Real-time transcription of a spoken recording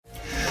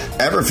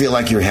Ever feel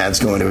like your head's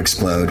going to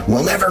explode?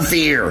 Well, never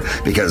fear,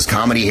 because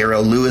comedy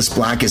hero Lewis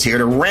Black is here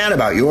to rant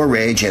about your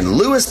rage in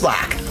Lewis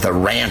Black, The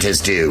Rant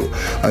is Due,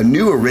 a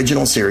new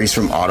original series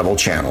from Audible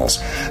Channels.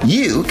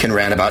 You can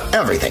rant about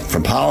everything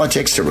from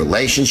politics to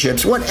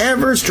relationships,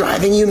 whatever's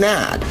driving you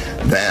mad.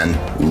 Then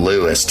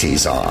Lewis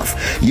tees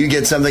off. You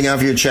get something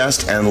off your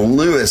chest, and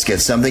Lewis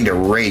gets something to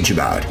rage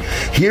about.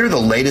 Hear the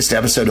latest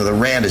episode of The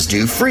Rant is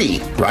Due free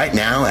right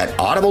now at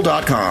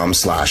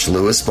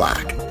audible.com/Lewis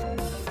Black.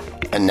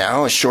 And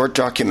now a short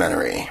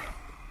documentary.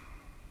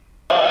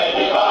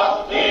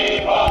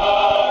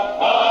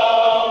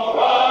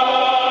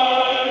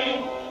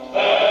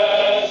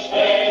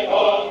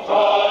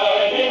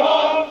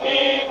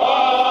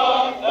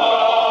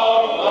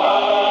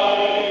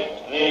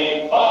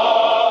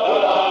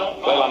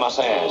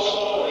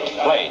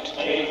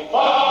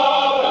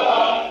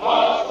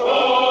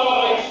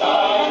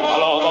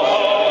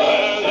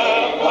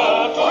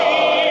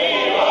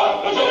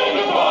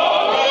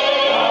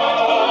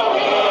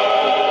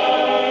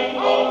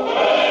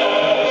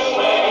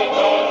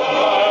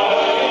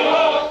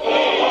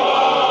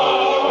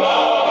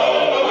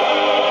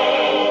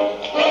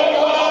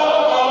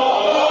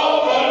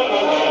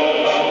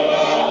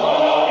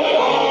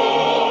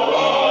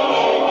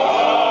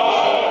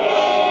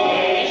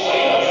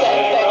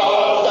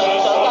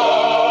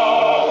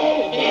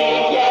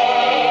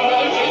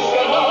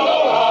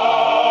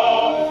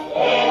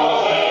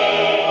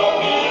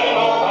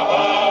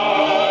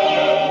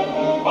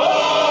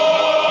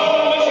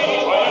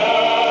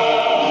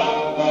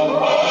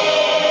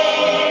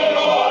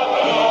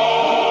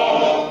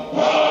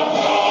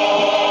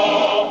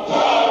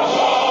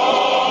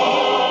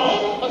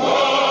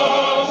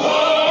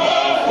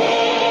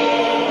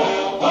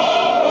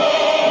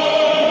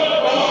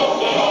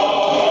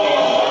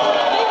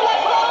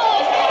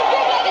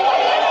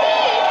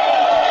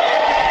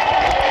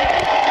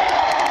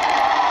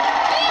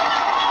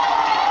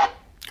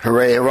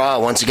 Hooray, hurrah.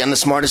 Once again, the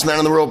smartest man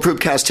in the world,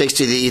 Proopcast, takes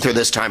to the ether,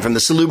 this time from the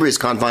salubrious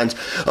confines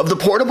of the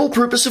portable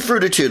Proopus of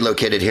Fruititude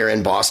located here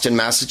in Boston,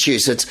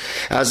 Massachusetts,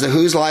 as the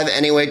Who's Live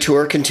Anyway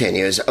tour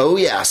continues. Oh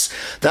yes,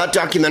 that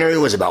documentary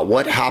was about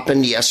what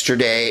happened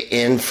yesterday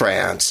in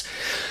France.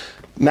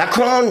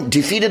 Macron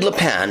defeated Le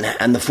Pen,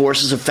 and the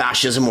forces of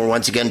fascism were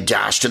once again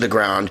dashed to the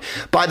ground.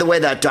 By the way,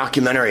 that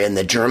documentary and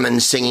the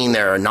Germans singing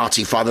their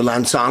Nazi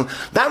fatherland song,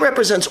 that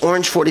represents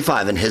Orange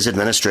 45 and his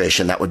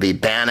administration. That would be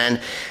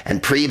Bannon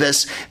and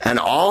Priebus and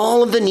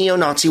all of the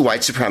neo-Nazi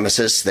white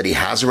supremacists that he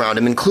has around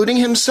him, including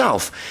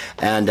himself.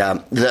 And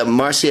the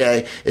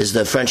Marseillaise is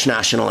the French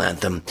national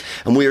anthem.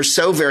 And we are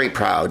so very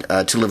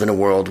proud to live in a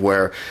world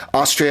where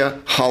Austria,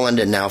 Holland,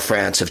 and now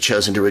France have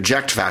chosen to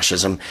reject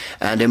fascism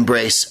and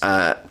embrace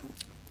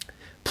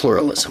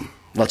pluralism.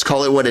 Let's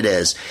call it what it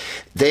is.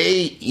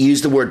 They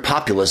use the word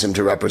populism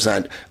to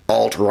represent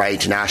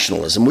alt-right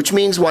nationalism, which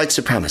means white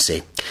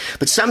supremacy.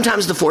 But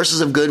sometimes the forces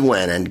of good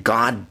win, and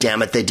God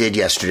damn it, they did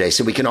yesterday,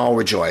 so we can all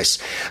rejoice.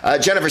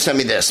 Jennifer sent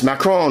me this.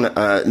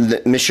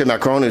 Monsieur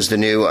Macron, who's the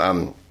new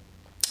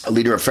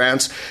leader of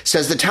France,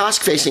 says the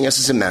task facing us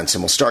is immense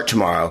and will start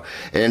tomorrow.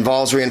 It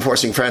involves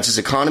reinforcing France's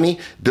economy,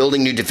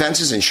 building new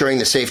defenses, ensuring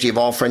the safety of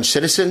all French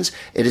citizens.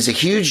 It is a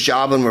huge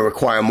job and will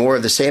require more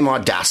of the same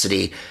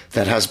audacity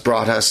that has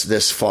brought us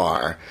this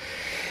far.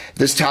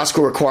 This task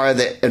will require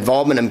the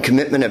involvement and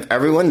commitment of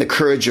everyone, the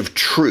courage of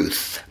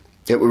truth.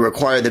 It will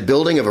require the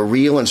building of a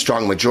real and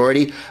strong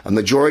majority, a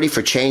majority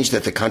for change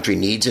that the country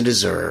needs and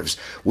deserves.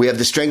 We have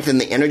the strength and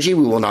the energy.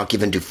 We will not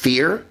give in to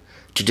fear,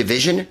 to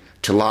division,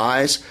 to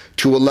lies,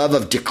 to a love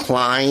of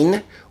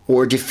decline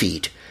or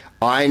defeat.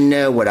 I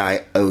know what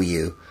I owe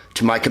you.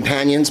 To my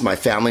companions, my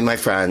family, my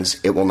friends,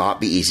 it will not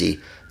be easy.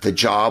 The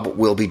job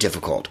will be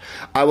difficult.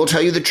 I will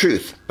tell you the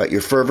truth, but your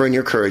fervor and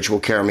your courage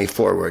will carry me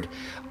forward.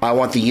 I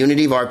want the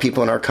unity of our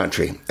people and our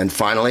country. And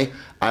finally,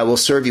 I will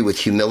serve you with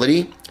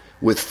humility,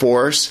 with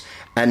force,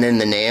 and in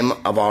the name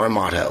of our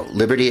motto,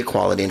 liberty,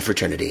 equality, and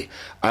fraternity.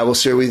 I will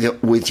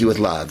serve with you with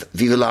love.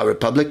 Vive la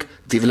République,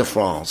 vive la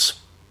France.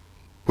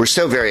 We're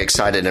so very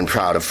excited and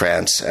proud of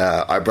France,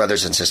 our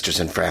brothers and sisters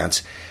in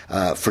France,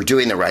 for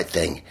doing the right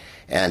thing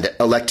and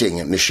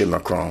electing Monsieur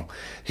Macron.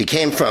 He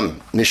came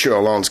from Monsieur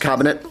Hollande's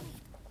cabinet.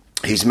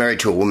 He's married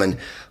to a woman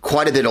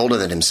quite a bit older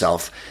than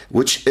himself,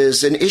 which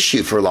is an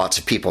issue for lots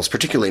of people,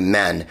 particularly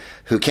men,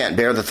 who can't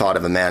bear the thought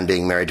of a man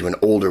being married to an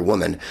older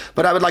woman.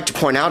 But I would like to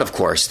point out, of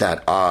course,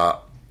 that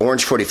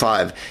Orange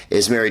 45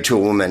 is married to a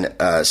woman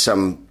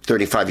some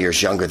 35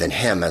 years younger than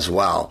him as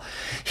well.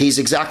 He's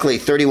exactly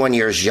 31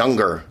 years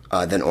younger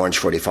than Orange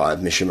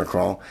 45, Monsieur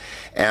Macron,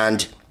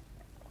 and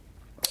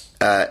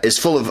is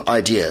full of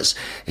ideas.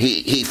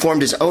 He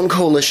formed his own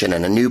coalition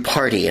and a new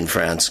party in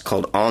France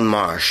called En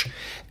Marche,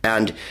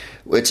 and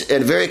it's a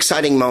very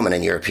exciting moment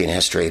in European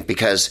history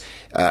because,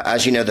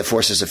 as you know, the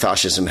forces of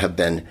fascism have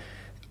been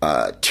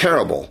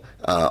terrible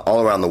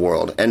all around the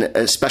world, and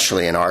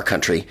especially in our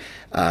country.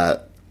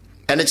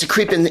 And it's a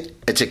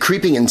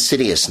creeping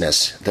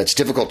insidiousness that's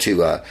difficult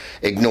to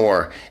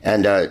ignore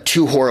and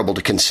too horrible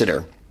to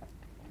consider.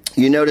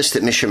 you notice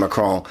that Monsieur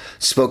Macron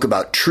spoke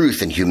about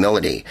truth and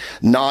humility,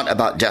 not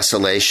about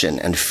desolation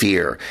and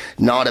fear,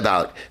 not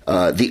about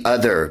the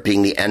other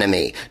being the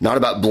enemy, not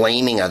about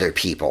blaming other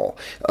people,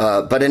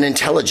 but an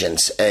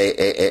intelligence,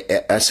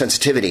 a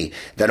sensitivity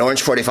that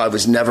Orange 45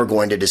 was never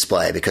going to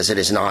display because it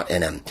is not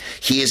in him.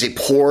 He is a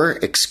poor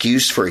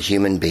excuse for a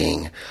human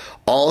being.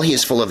 All he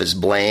is full of is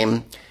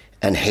blame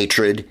and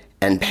hatred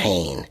and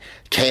pain,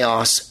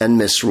 chaos and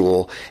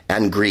misrule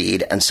and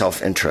greed and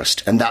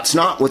self-interest. And that's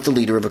not what the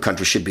leader of a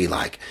country should be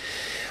like.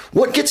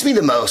 What gets me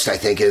the most, I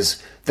think,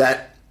 is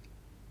that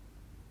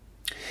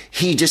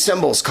he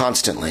dissembles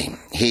constantly.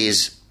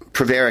 He's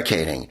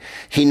prevaricating.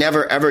 He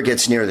never, ever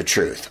gets near the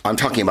truth. I'm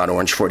talking about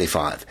Orange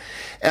 45.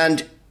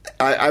 And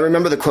I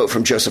remember the quote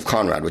from Joseph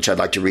Conrad, which I'd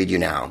like to read you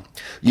now.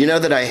 You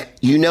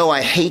know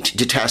I hate,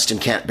 detest, and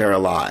can't bear a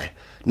lie.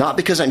 Not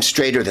because I'm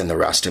straighter than the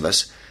rest of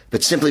us,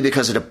 but simply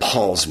because it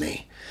appalls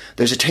me.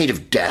 There's a taint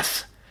of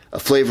death, a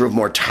flavor of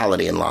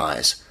mortality in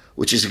lies,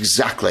 which is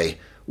exactly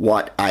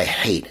what I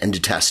hate and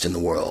detest in the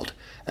world,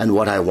 and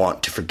what I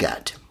want to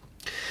forget.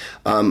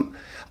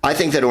 I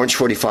think that Orange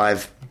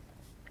 45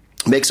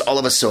 makes all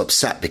of us so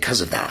upset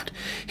because of that.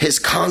 His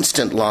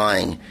constant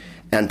lying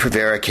and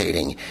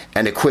prevaricating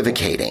and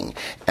equivocating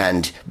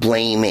and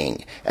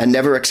blaming and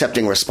never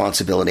accepting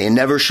responsibility and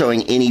never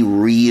showing any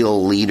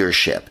real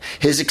leadership.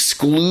 His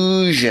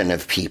exclusion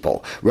of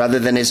people rather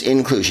than his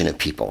inclusion of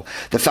people.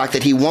 The fact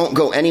that he won't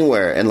go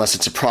anywhere unless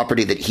it's a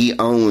property that he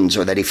owns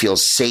or that he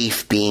feels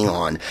safe being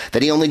on.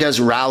 That he only does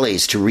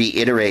rallies to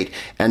reiterate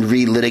and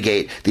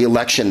relitigate the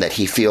election that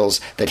he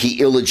feels that he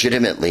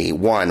illegitimately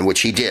won,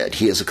 which he did.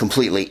 He is a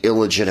completely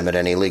illegitimate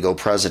and illegal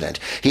president.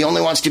 He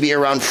only wants to be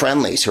around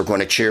friendlies who are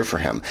going to cheer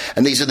for him.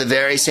 And these are the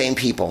very same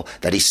people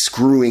that he's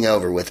screwing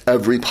over with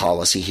every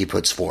policy he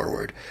puts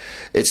forward.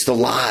 It's the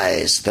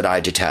lies that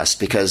I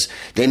detest because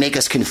they make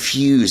us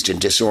confused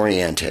and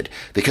disoriented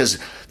because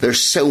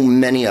there's so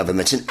many of them.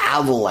 It's an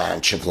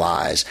avalanche of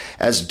lies.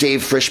 As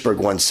Dave Frischberg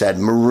once said,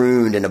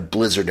 marooned in a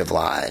blizzard of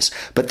lies.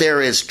 But there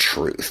is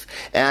truth.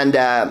 And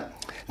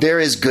there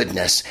is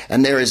goodness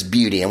and there is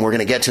beauty, and we're going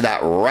to get to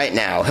that right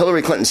now.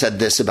 Hillary Clinton said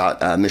this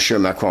about Monsieur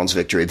Macron's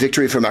victory.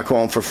 Victory for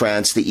Macron, for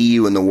France, the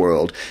EU, and the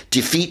world.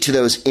 Defeat to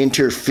those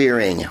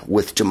interfering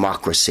with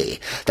democracy.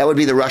 That would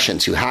be the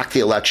Russians who hacked the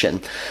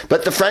election.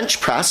 But the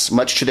French press,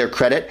 much to their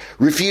credit,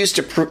 refused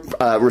to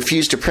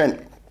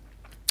print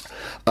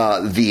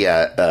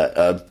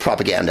the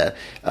propaganda.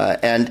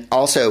 And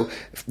also,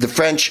 the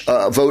French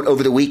vote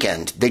over the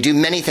weekend. They do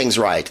many things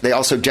right. They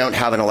also don't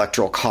have an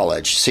electoral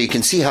college. So you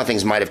can see how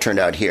things might have turned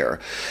out here.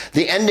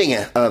 The ending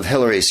of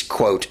Hillary's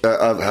quote,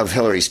 of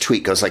Hillary's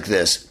tweet goes like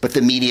this: but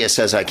the media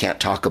says I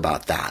can't talk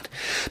about that.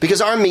 Because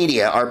our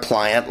media are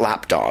pliant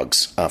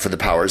lapdogs for the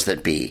powers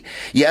that be.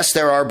 Yes,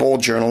 there are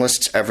bold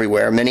journalists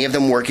everywhere, many of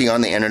them working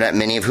on the internet,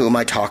 many of whom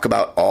I talk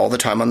about all the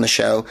time on the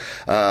show.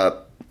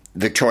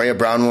 Victoria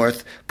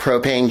Brownworth,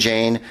 Propane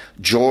Jane,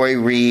 Joy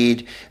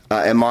Reid,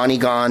 Imani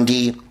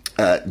Gandhi,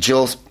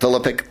 Jill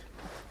Philippic,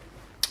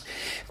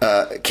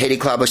 Katie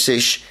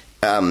Klabosic,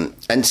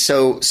 and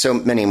so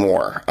many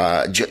more.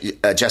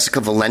 Jessica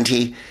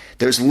Valenti.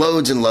 There's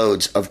loads and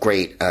loads of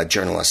great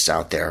journalists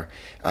out there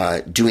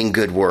doing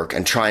good work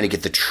and trying to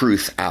get the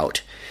truth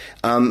out.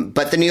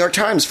 But the New York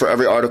Times, for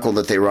every article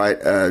that they write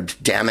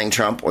damning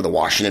Trump, or the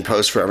Washington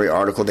Post for every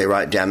article they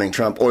write damning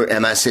Trump, or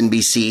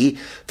MSNBC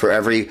for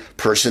every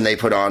person they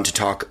put on to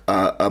talk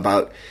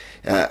about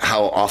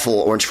how awful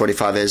Orange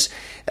 45 is,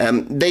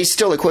 they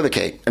still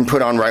equivocate and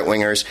put on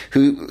right-wingers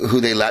who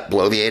they let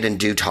bloviate and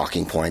do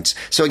talking points.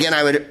 So again,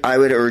 I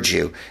would urge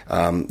you,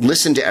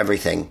 listen to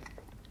everything.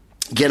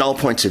 Get all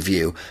points of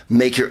view.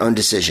 Make your own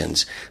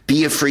decisions.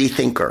 Be a free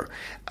thinker.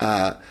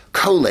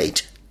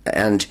 Collate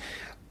and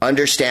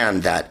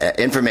understand that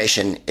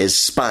information is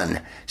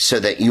spun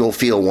so that you'll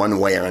feel one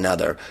way or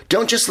another.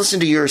 Don't just listen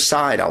to your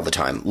side all the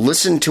time.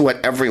 Listen to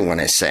what everyone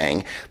is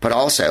saying, but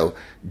also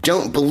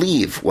don't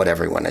believe what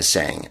everyone is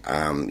saying.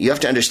 You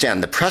have to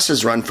understand the press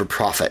is run for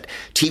profit.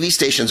 TV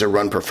stations are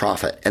run for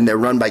profit, and they're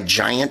run by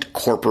giant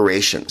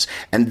corporations,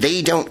 and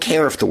they don't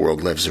care if the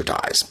world lives or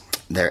dies.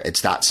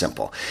 It's that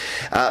simple.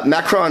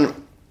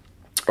 Macron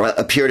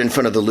appeared in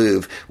front of the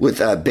Louvre with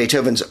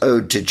Beethoven's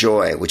Ode to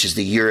Joy, which is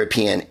the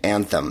European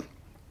anthem.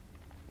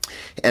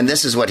 And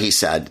this is what he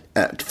said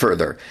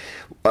further.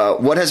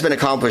 What has been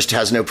accomplished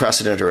has no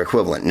precedent or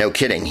equivalent. No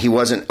kidding. He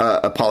wasn't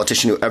a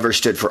politician who ever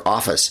stood for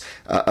office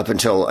up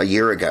until a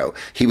year ago.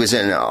 He was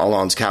in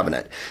Hollande's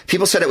cabinet.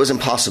 People said it was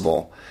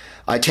impossible.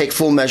 I take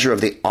full measure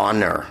of the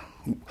honor.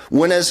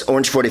 When has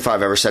Orange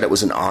 45 ever said it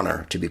was an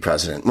honor to be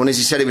president? When has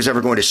he said he was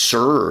ever going to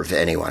serve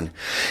anyone?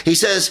 He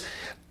says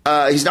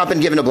he's not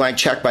been given a blank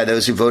check by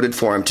those who voted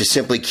for him to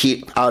simply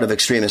keep out of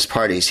extremist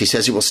parties. He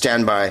says he will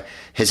stand by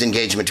his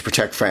engagement to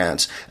protect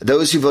France.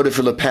 Those who voted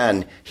for Le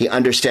Pen, he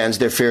understands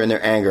their fear and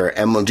their anger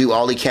and will do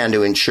all he can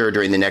to ensure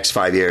during the next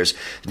 5 years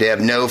they have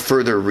no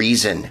further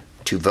reason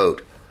to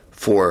vote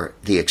for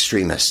the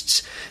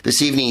extremists.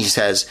 This evening, he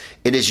says,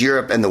 it is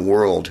Europe and the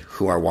world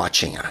who are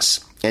watching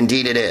us.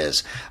 Indeed it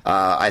is.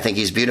 I think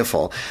he's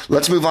beautiful.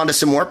 Let's move on to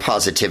some more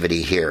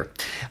positivity here.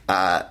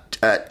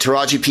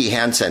 Taraji P.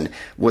 Henson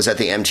was at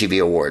the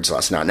MTV Awards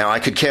last night. Now, I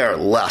could care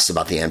less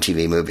about the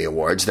MTV Movie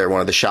Awards. They're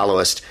one of the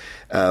shallowest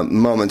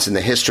moments in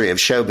the history of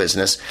show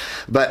business.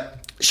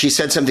 But she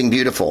said something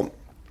beautiful.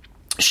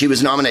 She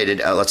was nominated,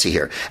 let's see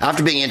here,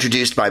 after being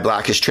introduced by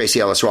Blackish Tracy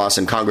Ellis Ross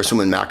and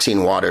Congresswoman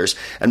Maxine Waters.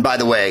 And by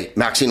the way,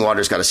 Maxine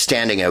Waters got a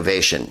standing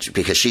ovation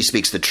because she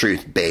speaks the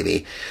truth,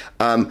 baby.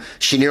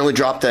 She nearly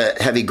dropped the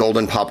heavy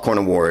Golden Popcorn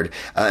Award.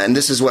 And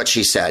this is what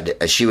she said.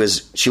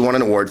 She won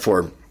an award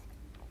for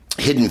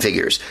Hidden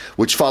Figures,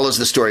 which follows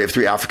the story of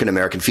three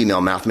African-American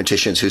female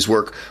mathematicians whose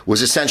work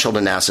was essential to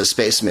NASA's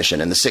space mission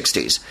in the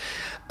 60s.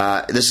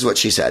 This is what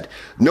she said.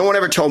 No one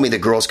ever told me that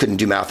girls couldn't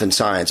do math and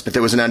science, but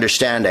there was an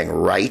understanding,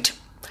 right?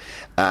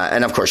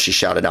 And of course, she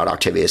shouted out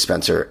Octavia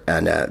Spencer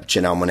and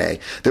Janelle Monáe.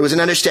 There was an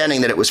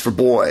understanding that it was for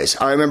boys.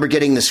 I remember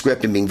getting the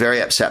script and being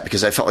very upset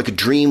because I felt like a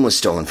dream was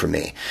stolen from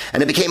me.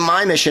 And it became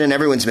my mission and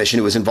everyone's mission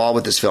who was involved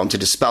with this film to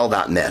dispel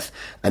that myth.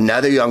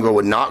 Another young girl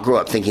would not grow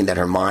up thinking that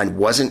her mind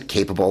wasn't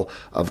capable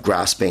of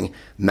grasping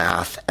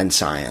math and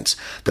science.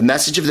 The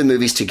message of the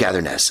movie's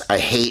togetherness. I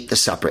hate the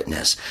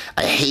separateness.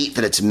 I hate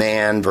that it's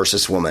man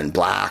versus woman,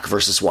 black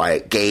versus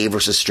white, gay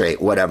versus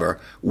straight, whatever.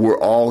 We're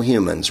all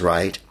humans,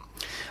 right?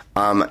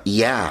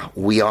 Yeah,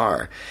 we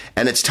are.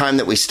 And it's time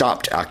that we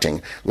stopped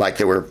acting like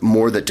there were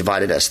more that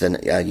divided us than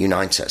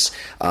unites us.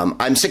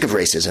 I'm sick of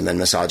racism and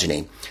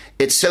misogyny.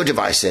 It's so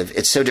divisive,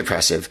 it's so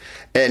depressive,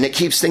 and it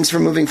keeps things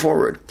from moving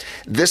forward.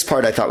 This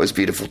part I thought was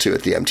beautiful, too,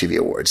 at the MTV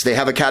Awards. They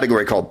have a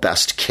category called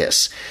Best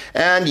Kiss.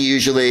 And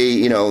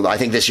usually, I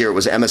think this year it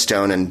was Emma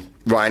Stone and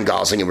Ryan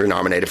Gosling who were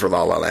nominated for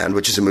La La Land,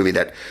 which is a movie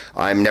that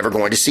I'm never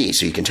going to see,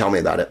 so you can tell me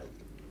about it.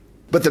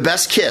 But the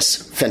best kiss,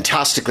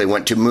 fantastically,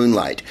 went to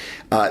Moonlight,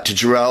 to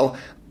Jerome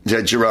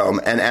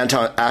and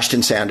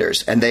Ashton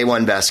Sanders, and they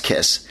won Best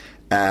Kiss.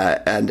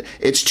 And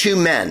it's two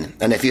men.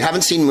 And if you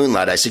haven't seen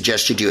Moonlight, I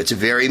suggest you do. It's a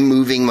very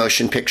moving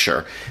motion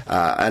picture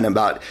and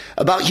about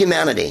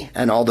humanity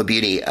and all the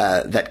beauty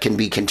that can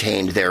be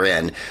contained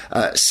therein,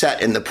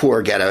 set in the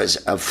poor ghettos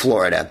of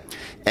Florida.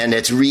 And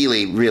it's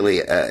really, really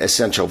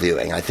essential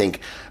viewing. I think,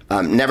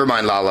 never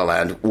mind La La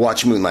Land,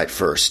 watch Moonlight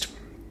first.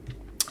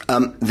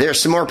 There's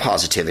some more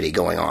positivity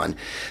going on.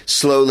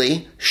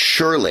 Slowly,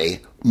 surely,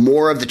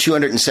 more of the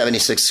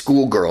 276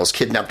 schoolgirls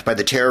kidnapped by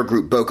the terror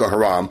group Boko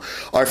Haram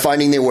are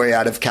finding their way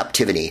out of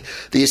captivity.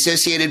 The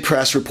Associated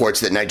Press reports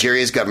that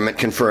Nigeria's government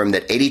confirmed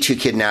that 82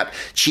 kidnapped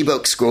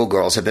Chibok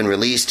schoolgirls have been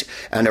released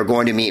and are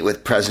going to meet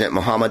with President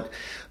Muhammadu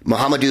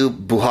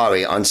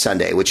Buhari on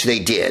Sunday, which they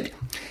did.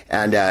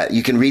 And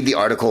you can read the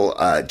article.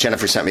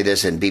 Jennifer sent me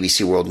this in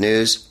BBC World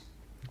News.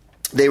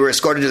 They were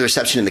escorted to the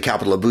reception in the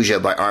capital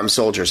Abuja by armed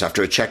soldiers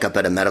after a checkup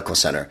at a medical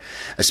center.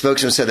 A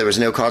spokesman said there was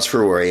no cause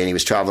for worry and he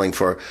was traveling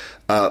for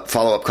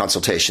follow-up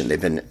consultation. They've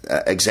been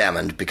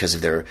examined because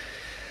of their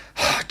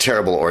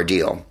terrible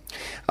ordeal.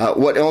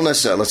 What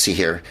illness? Let's see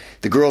here.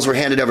 The girls were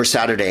handed over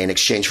Saturday in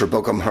exchange for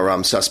Boko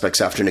Haram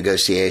suspects after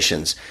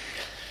negotiations.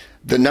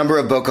 The number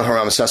of Boko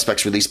Haram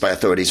suspects released by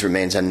authorities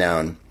remains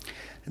unknown.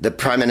 The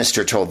Prime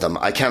Minister told them,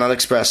 I cannot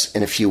express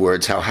in a few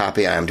words how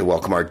happy I am to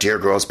welcome our dear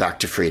girls back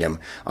to freedom.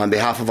 On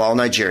behalf of all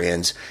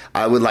Nigerians,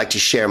 I would like to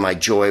share my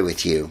joy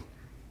with you.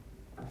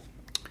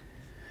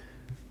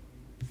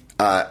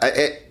 Our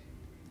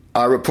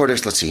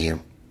reporters, let's see here.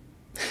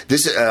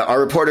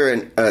 Our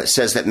reporter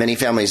says that many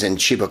families in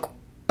Chibok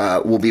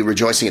will be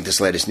rejoicing at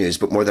this latest news,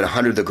 but more than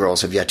 100 of the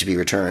girls have yet to be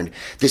returned.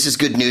 This is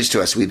good news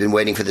to us. We've been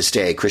waiting for this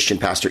day, Christian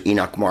pastor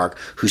Enoch Mark,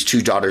 whose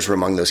two daughters were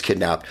among those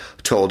kidnapped,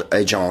 told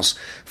Agence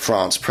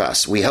France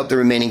Presse. We hope the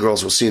remaining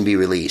girls will soon be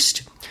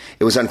released.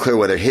 It was unclear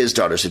whether his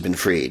daughters had been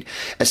freed.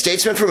 A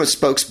statement from a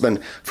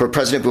spokesman for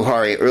President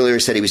Buhari earlier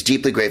said he was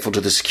deeply grateful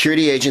to the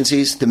security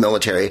agencies, the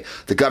military,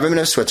 the government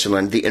of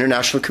Switzerland, the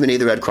International Committee of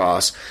the Red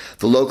Cross,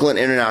 the local and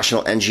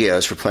international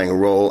NGOs for playing a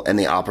role in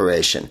the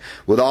operation.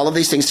 With all of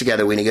these things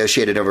together, we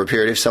negotiated over a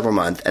period of several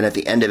months, and at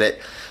the end of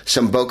it,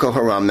 some Boko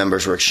Haram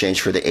members were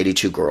exchanged for the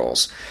 82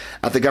 girls.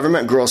 At the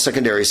government girls'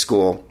 secondary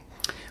school,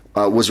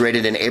 was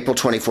raided in April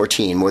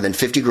 2014. More than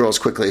 50 girls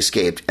quickly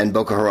escaped, and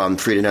Boko Haram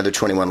freed another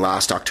 21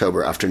 last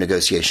October after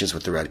negotiations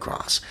with the Red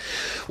Cross.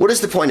 What is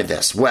the point of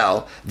this?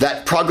 Well,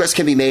 that progress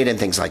can be made in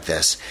things like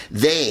this.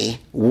 They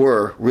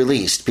were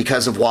released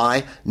because of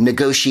why?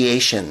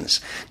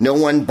 Negotiations. No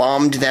one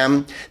bombed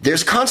them.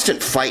 There's a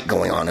constant fight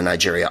going on in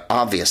Nigeria,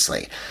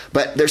 obviously,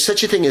 but there's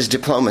such a thing as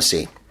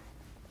diplomacy.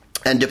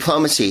 And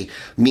diplomacy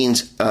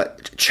means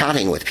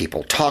chatting with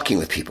people, talking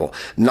with people,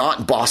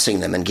 not bossing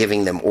them and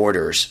giving them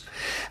orders.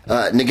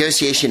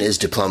 Negotiation is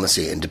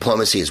diplomacy, and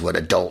diplomacy is what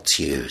adults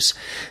use.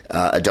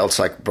 Adults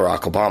like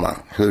Barack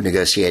Obama, who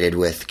negotiated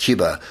with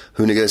Cuba,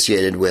 who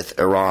negotiated with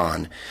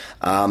Iran.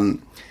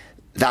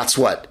 That's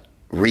what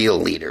real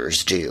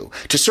leaders do.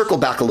 To circle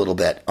back a little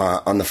bit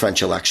on the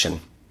French election,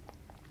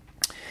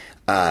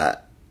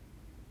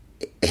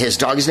 his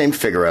dog is named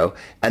Figaro,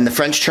 and the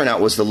French turnout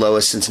was the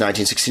lowest since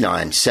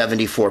 1969,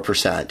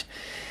 74%.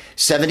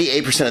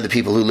 78% of the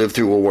people who lived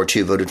through World War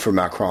II voted for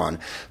Macron.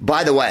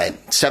 By the way,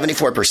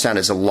 74%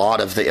 is a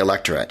lot of the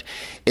electorate.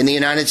 In the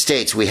United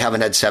States, we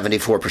haven't had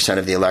 74%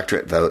 of the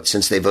electorate vote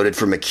since they voted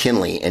for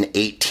McKinley in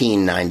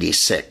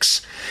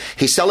 1896.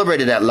 He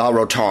celebrated at La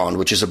Rotonde,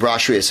 which is a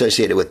brasserie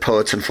associated with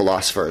poets and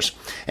philosophers.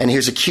 And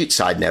here's a cute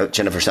side note.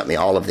 Jennifer sent me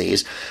all of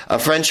these. A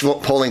French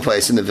polling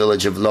place in the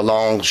village of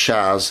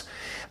Lalande-Chaz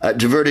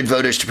diverted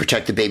voters to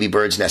protect the baby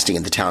birds nesting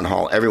in the town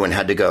hall. Everyone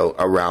had to go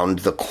around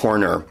the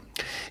corner.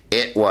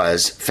 It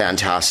was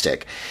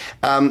fantastic.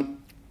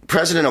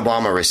 President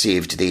Obama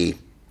received the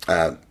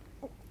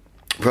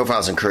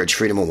Profiles in Courage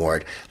Freedom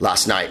Award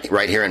last night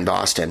right here in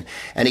Boston,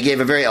 and he gave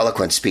a very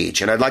eloquent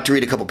speech. And I'd like to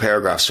read a couple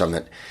paragraphs from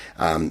it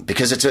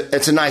because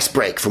it's a nice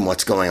break from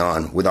what's going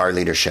on with our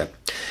leadership.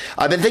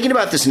 I've been thinking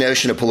about this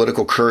notion of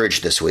political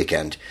courage this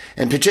weekend,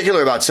 in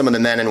particular about some of the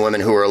men and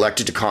women who were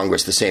elected to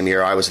Congress the same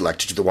year I was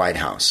elected to the White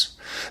House.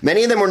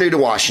 Many of them were new to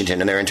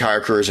Washington and their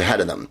entire careers ahead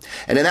of them.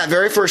 And in that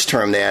very first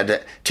term, they had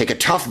to take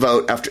tough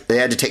vote after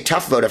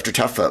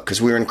tough vote because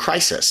we were in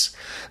crisis.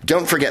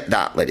 Don't forget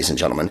that, ladies and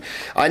gentlemen.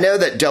 I know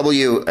that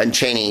W and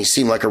Cheney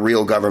seem like a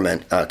real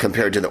government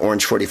compared to the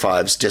Orange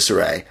 45's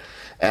disarray,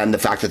 and the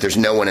fact that there's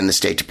no one in the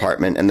State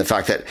Department, and the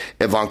fact that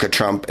Ivanka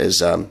Trump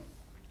is an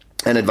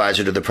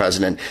advisor to the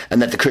president,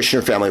 and that the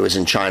Kushner family was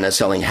in China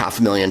selling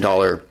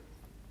 $500,000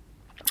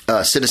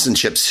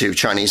 citizenships to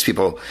Chinese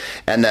people,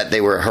 and that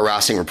they were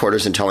harassing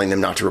reporters and telling them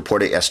not to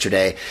report it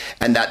yesterday,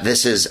 and that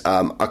this is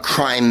a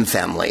crime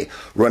family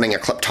running a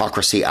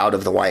kleptocracy out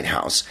of the White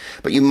House.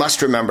 But you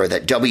must remember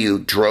that W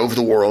drove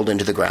the world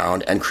into the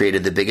ground and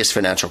created the biggest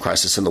financial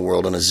crisis in the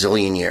world in a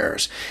zillion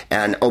years,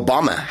 and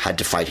Obama had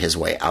to fight his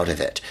way out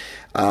of it.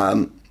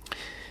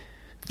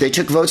 They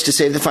took votes to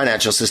save the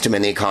financial system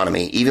and the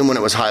economy, even when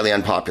it was highly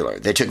unpopular.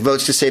 They took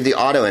votes to save the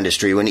auto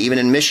industry when even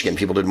in Michigan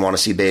people didn't want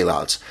to see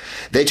bailouts.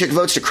 They took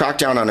votes to crack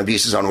down on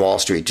abuses on Wall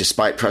Street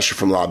despite pressure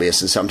from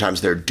lobbyists and sometimes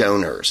their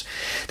donors.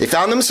 They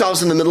found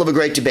themselves in the middle of a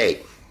great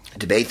debate. A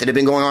debate that had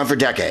been going on for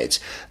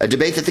decades. A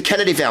debate that the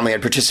Kennedy family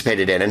had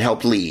participated in and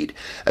helped lead.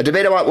 A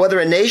debate about whether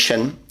a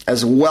nation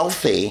as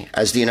wealthy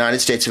as the United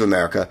States of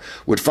America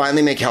would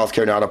finally make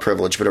healthcare not a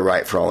privilege but a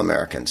right for all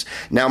Americans.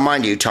 Now,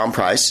 mind you, Tom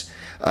Price,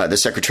 the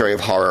Secretary of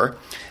Horror,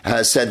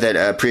 has said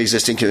that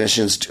pre-existing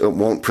conditions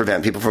won't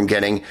prevent people from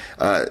getting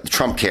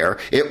Trump care.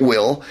 It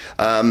will.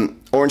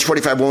 Orange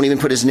 45 won't even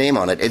put his name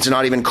on it. It's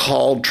not even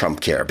called Trump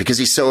care because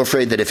he's so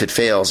afraid that if it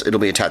fails, it'll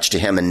be attached to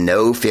him, and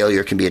no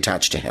failure can be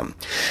attached to him.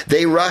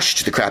 They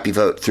rushed the crappy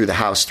vote through the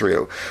House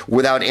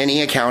without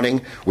any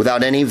accounting,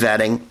 without any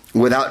vetting,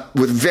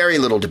 with very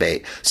little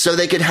debate, so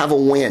they could have a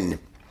win.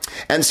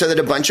 And so that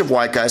a bunch of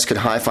white guys could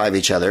high-five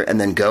each other and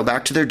then go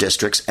back to their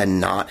districts and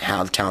not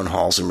have town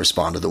halls and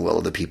respond to the will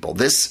of the people.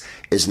 This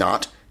is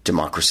not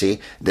democracy.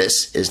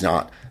 This is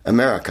not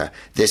America.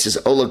 This is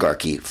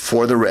oligarchy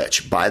for the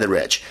rich, by the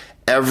rich.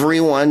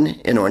 Everyone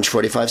in Orange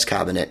 45's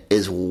cabinet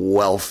is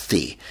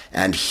wealthy,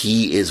 and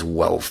he is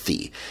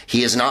wealthy.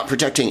 He is not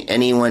protecting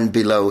anyone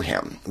below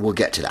him. We'll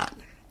get to that.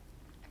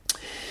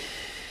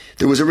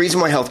 There was a reason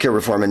why healthcare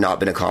reform had not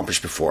been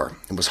accomplished before.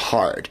 It was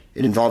hard.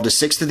 It involved a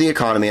sixth of the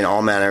economy and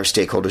all manner of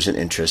stakeholders and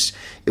interests.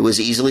 It was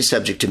easily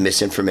subject to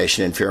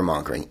misinformation and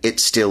fear-mongering.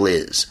 It still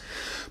is.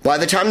 By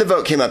the time the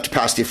vote came up to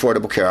pass the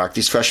Affordable Care Act,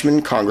 these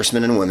freshmen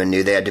congressmen and women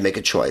knew they had to make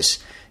a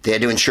choice. They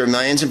had to insure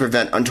millions and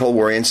prevent untold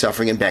worry and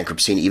suffering and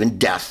bankruptcy and even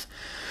death.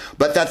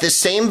 But that this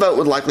same vote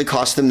would likely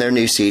cost them their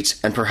new seats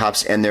and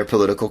perhaps end their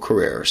political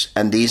careers.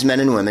 And these men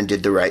and women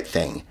did the right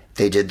thing.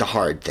 They did the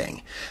hard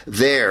thing.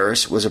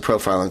 Theirs was a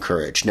profile in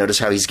courage. Notice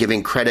how he's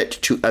giving credit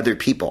to other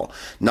people,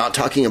 not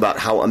talking about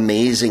how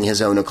amazing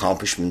his own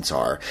accomplishments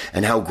are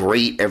and how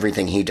great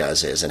everything he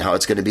does is and how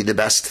it's going to be the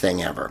best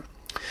thing ever.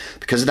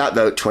 Because of that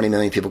vote, 20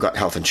 million people got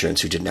health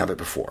insurance who didn't have it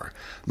before.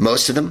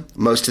 Most of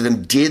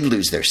them did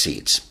lose their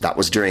seats. That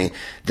was during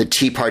the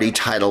Tea Party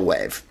tidal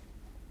wave.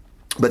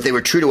 But they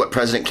were true to what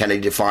President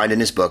Kennedy defined in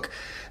his book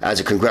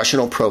as a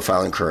congressional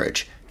profile in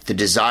courage. The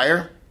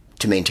desire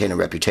to maintain a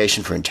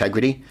reputation for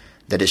integrity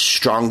that is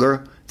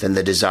stronger than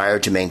the desire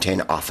to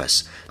maintain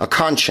office. A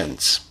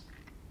conscience,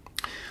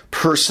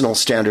 personal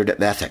standard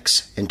of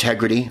ethics,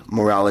 integrity,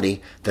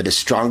 morality that is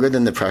stronger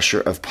than the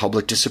pressure of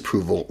public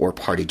disapproval or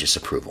party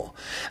disapproval.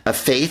 A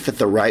faith that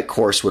the right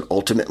course would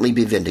ultimately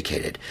be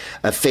vindicated.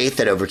 A faith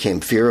that overcame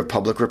fear of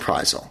public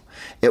reprisal.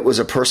 It was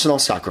a personal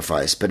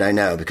sacrifice, but I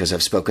know, because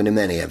I've spoken to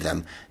many of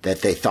them,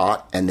 that they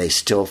thought and they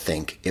still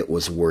think it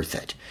was worth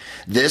it.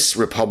 This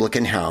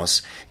Republican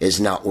House is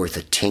not worth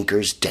a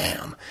tinker's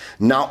damn.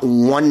 Not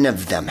one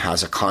of them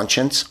has a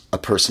conscience, a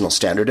personal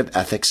standard of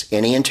ethics,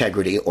 any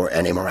integrity, or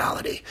any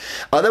morality.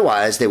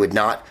 Otherwise, they would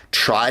not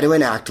try to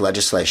enact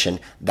legislation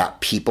that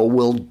people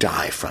will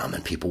die from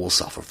and people will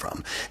suffer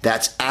from.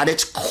 That's at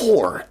its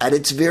core, at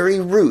its very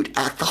root,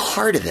 at the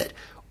heart of it,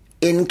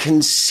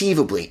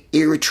 inconceivably,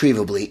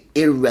 irretrievably,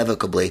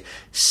 irrevocably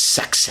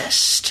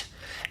sexist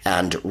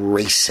and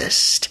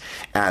racist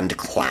and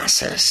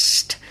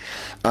classist.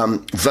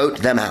 Vote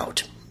them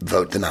out.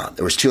 Vote them out.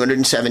 There was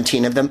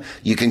 217 of them.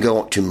 You can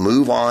go to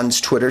Move On's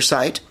Twitter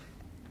site,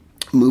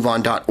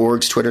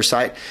 MoveOn.org's Twitter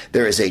site,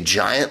 there is a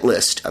giant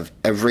list of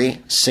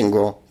every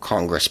single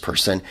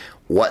congressperson,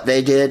 what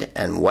they did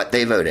and what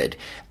they voted.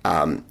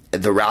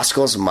 The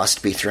rascals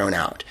must be thrown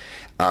out.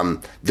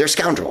 They're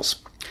scoundrels.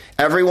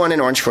 Everyone in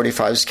Orange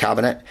 45's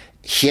cabinet,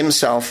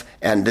 himself,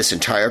 and this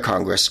entire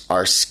Congress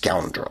are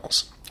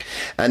scoundrels.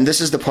 And this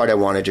is the part I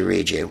wanted to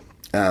read you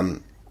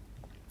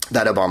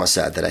that Obama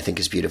said that I think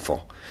is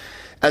beautiful.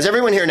 As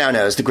everyone here now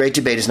knows, the great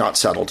debate is not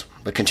settled,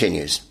 but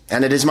continues.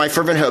 And it is my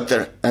fervent hope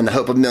that, and the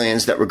hope of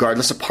millions, that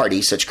regardless of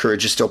party, such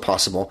courage is still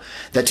possible,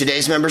 that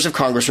today's members of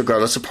Congress,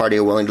 regardless of party,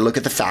 are willing to look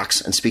at the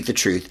facts and speak the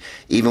truth,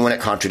 even when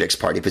it contradicts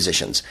party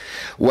positions.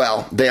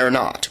 Well, they are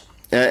not.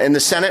 In the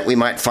Senate, we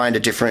might find a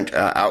different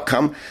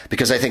outcome,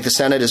 because I think the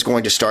Senate is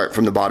going to start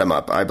from the bottom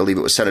up. I believe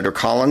it was Senator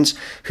Collins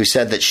who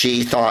said that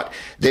she thought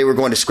they were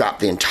going to scrap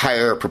the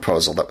entire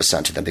proposal that was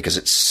sent to them because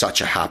it's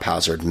such a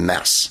haphazard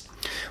mess.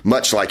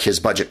 Much like his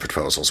budget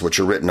proposals, which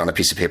are written on a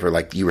piece of paper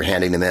like you were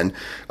handing them in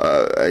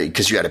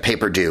because you had a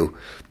paper due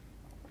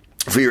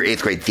for your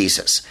 8th grade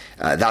thesis.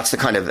 That's the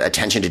kind of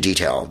attention to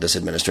detail this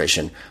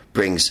administration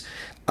brings.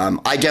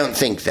 I don't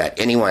think that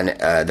anyone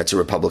that's a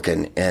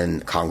Republican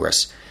in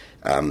Congress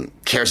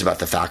cares about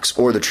the facts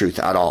or the truth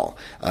at all.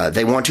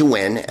 They want to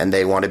win, and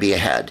they want to be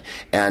ahead,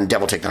 and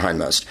devil take the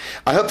hindmost.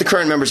 I hope the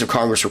current members of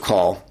Congress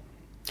recall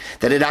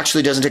that it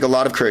actually doesn't take a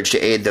lot of courage to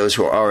aid those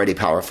who are already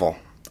powerful,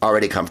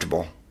 already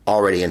comfortable,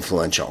 already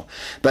influential.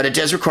 But it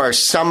does require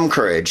some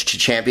courage to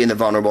champion the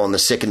vulnerable and the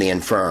sick and the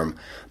infirm,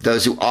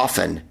 those who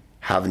often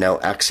have no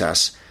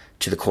access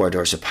to the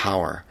corridors of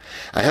power.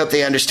 I hope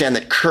they understand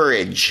that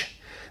courage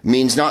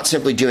means not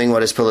simply doing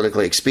what is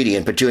politically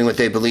expedient, but doing what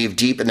they believe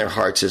deep in their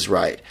hearts is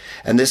right.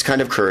 And this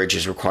kind of courage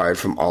is required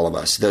from all of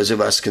us. Those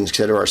of us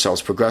consider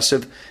ourselves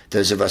progressive.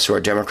 Those of us who are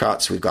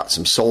Democrats, we've got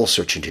some soul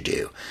searching to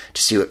do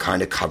to see what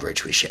kind of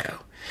coverage we show.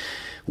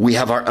 We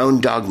have our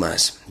own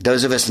dogmas.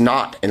 Those of us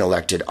not in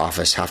elected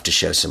office have to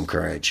show some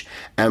courage.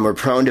 And we're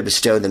prone to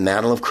bestow the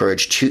mantle of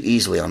courage too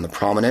easily on the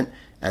prominent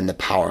and the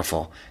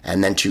powerful,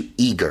 and then too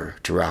eager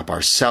to wrap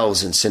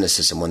ourselves in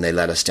cynicism when they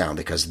let us down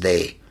because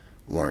they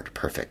weren't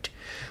perfect.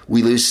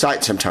 We lose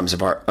sight sometimes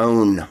of our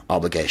own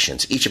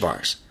obligations, each of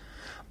ours.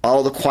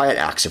 All the quiet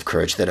acts of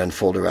courage that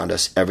unfold around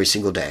us every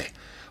single day.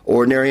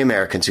 Ordinary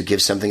Americans who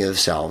give something of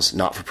themselves,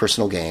 not for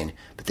personal gain,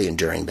 but the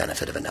enduring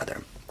benefit of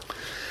another.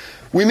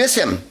 We miss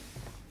him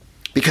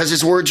because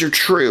his words are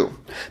true,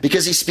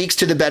 because he speaks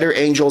to the better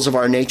angels of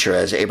our nature,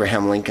 as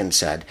Abraham Lincoln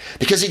said,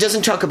 because he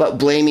doesn't talk about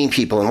blaming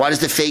people, and why does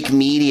the fake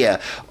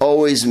media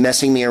always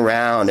messing me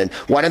around, and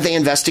why don't they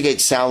investigate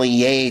Sally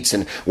Yates,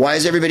 and why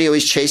is everybody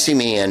always chasing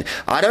me, and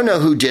I don't know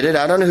who did it,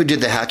 I don't know who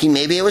did the hacking,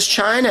 maybe it was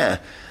China.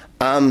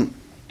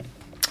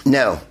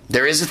 No,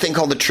 there is a thing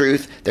called the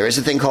truth. There is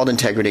a thing called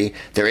integrity.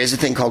 There is a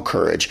thing called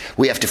courage.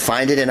 We have to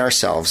find it in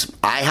ourselves.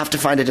 I have to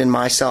find it in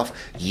myself.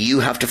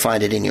 You have to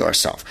find it in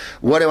yourself.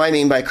 What do I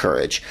mean by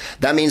courage?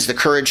 That means the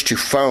courage to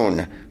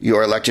phone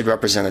your elected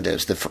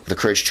representatives, the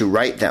courage to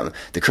write them,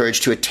 the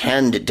courage to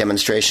attend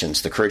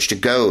demonstrations, the courage to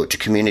go to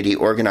community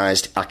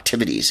organized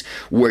activities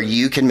where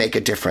you can make a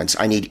difference.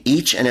 I need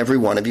each and every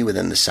one of you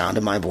within the sound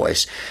of my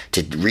voice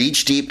to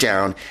reach deep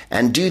down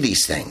and do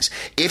these things.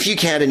 If you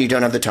can't and you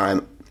don't have the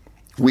time,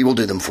 we will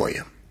do them for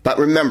you. But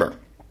remember,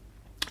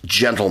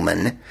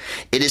 gentlemen,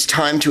 it is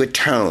time to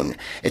atone.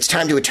 It's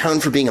time to atone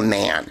for being a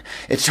man.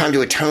 It's time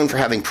to atone for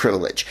having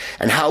privilege.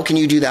 And how can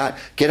you do that?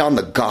 Get on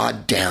the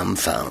goddamn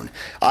phone.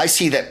 I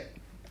see that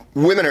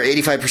women are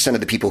 85% of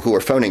the people who are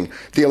phoning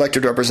the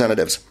elected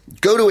representatives.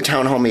 Go to a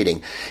town hall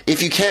meeting.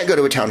 If you can't go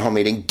to a town hall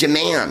meeting,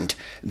 demand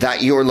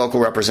that your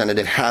local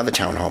representative have a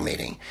town hall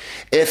meeting.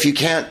 If you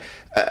can't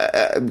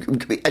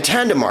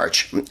attend a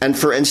march, and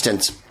for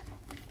instance,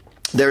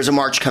 there's a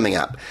march coming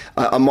up,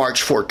 a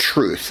march for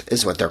truth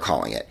is what they're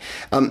calling it.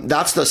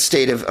 That's the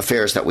state of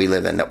affairs that we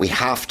live in, that we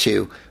have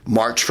to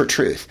march for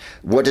truth.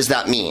 What does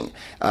that mean?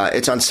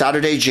 It's on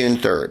Saturday, June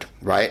 3rd,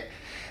 right?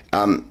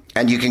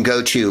 And you can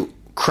go to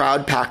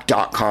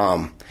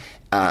crowdpack.com,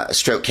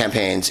 stroke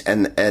campaigns,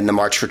 and the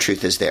March for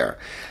Truth is there.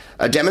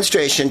 A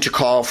demonstration to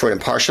call for an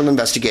impartial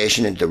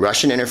investigation into the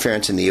Russian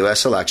interference in the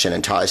U.S. election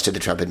and ties to the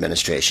Trump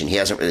administration. He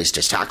hasn't released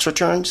his tax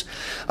returns.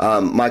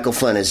 Michael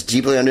Flynn is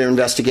deeply under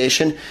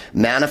investigation.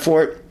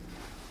 Manafort,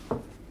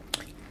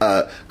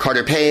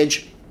 Carter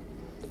Page,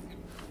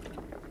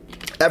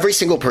 every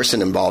single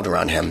person involved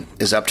around him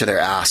is up to their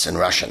ass in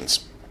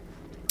Russians.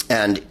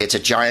 And it's a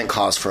giant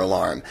cause for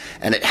alarm,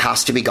 and it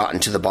has to be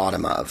gotten to the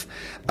bottom of.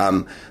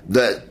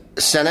 The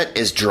Senate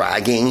is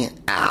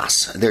dragging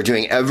ass. They're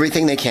doing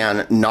everything they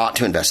can not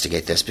to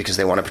investigate this because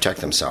they want to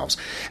protect themselves.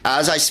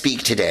 As I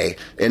speak today,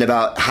 in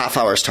about half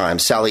hour's time,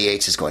 Sally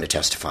Yates is going to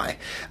testify.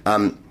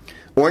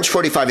 Orange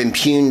 45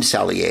 impugned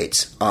Sally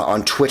Yates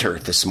on Twitter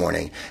this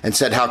morning and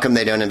said, how come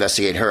they don't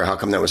investigate her? How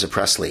come there was a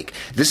press leak?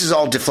 This is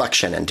all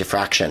deflection and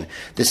diffraction.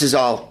 This is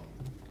all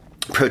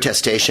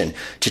protestation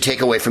to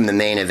take away from the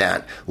main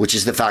event, which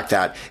is the fact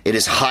that it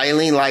is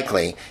highly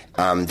likely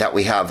that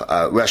we have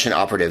Russian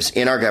operatives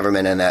in our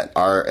government and that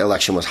our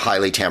election was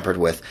highly tampered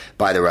with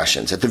by the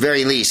Russians. At the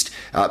very least,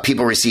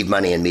 people received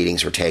money and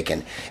meetings were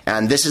taken.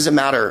 And this is a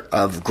matter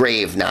of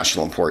grave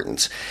national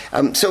importance.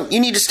 So you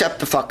need to step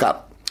the fuck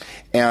up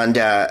and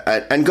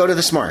go to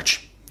this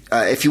march.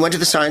 If you went to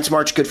the Science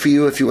March, good for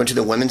you. If you went to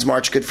the Women's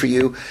March, good for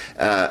you.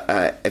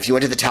 If you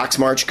went to the Tax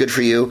March, good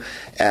for you.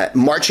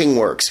 Marching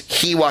works.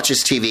 He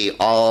watches TV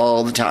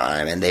all the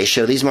time, and they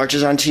show these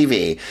marches on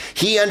TV.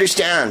 He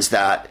understands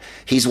that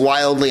he's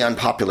wildly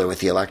unpopular with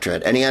the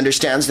electorate, and he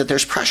understands that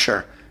there's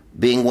pressure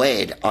being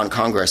weighed on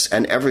Congress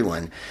and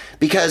everyone,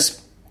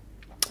 because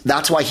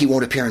that's why he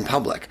won't appear in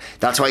public.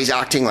 That's why he's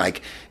acting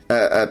like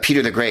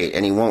Peter the Great,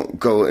 and he won't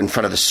go in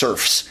front of the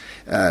serfs.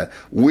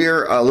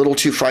 We're a little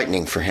too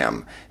frightening for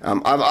him.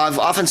 I've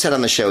often said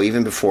on the show,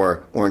 even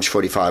before Orange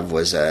 45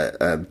 was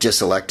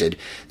diselected,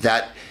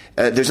 that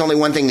there's only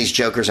one thing these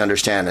jokers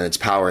understand, and it's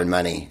power and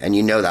money. And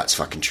you know that's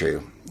fucking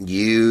true.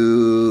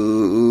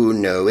 You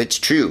know it's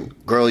true.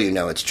 Girl, you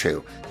know it's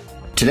true.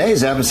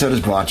 Today's episode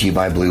is brought to you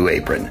by Blue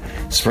Apron.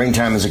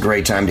 Springtime is a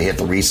great time to hit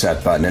the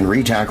reset button and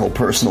retackle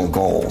personal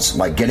goals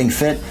like getting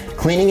fit,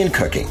 cleaning, and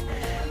cooking.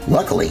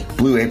 Luckily,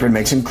 Blue Apron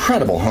makes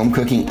incredible home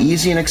cooking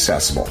easy and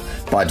accessible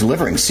by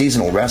delivering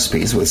seasonal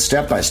recipes with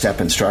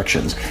step-by-step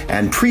instructions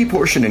and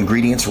pre-portioned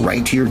ingredients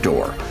right to your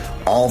door,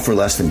 all for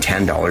less than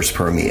 $10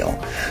 per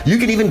meal. You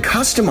can even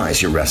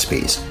customize your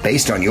recipes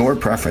based on your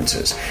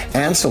preferences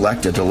and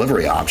select a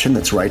delivery option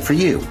that's right for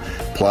you.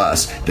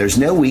 Plus, there's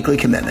no weekly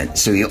commitment,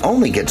 so you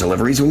only get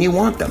deliveries when you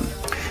want them.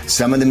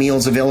 Some of the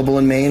meals available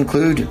in May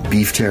include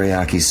beef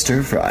teriyaki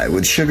stir-fry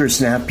with sugar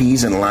snap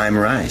peas and lime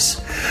rice,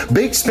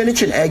 baked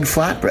spinach and egg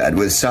flatbread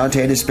with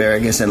sautéed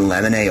asparagus and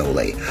lemon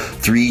aioli,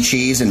 3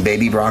 cheese and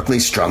baby broccoli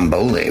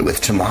stromboli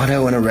with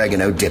tomato and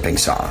oregano dipping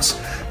sauce,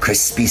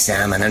 crispy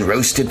salmon and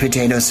roasted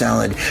potato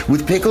salad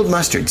with pickled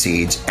mustard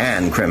seeds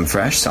and creme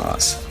fraiche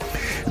sauce.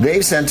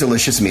 They've sent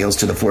delicious meals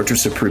to the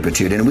Fortress of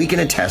Pruppitude, and we can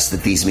attest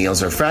that these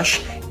meals are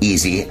fresh,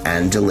 easy,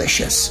 and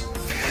delicious.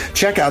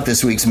 Check out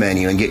this week's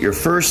menu and get your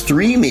first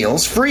 3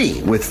 meals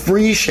free with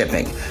free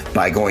shipping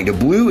by going to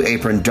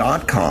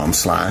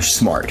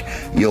blueapron.com/smart.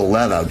 You'll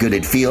love how good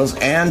it feels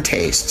and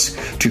tastes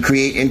to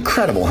create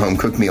incredible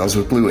home-cooked meals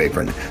with Blue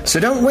Apron. So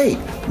don't wait.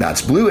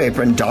 That's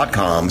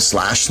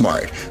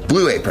blueapron.com/smart.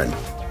 Blue Apron,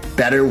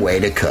 better way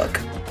to cook.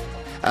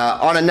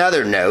 On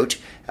another note,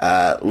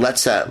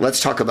 let's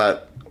talk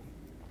about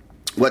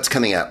what's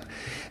coming up.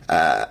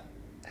 We're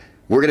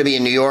going to be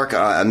in New York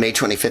on May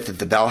 25th at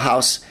the Bell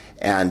House.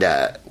 And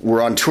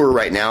we're on tour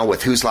right now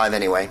with Who's Live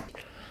Anyway?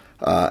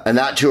 And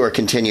that tour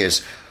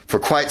continues for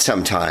quite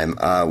some time.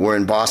 We're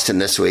in Boston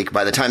this week.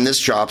 By the time this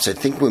drops, I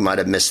think we might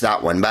have missed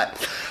that one.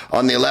 But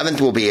on the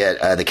 11th, we'll be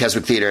at the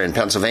Keswick Theater in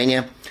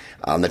Pennsylvania.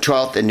 On the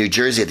 12th, in New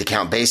Jersey at the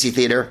Count Basie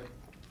Theater.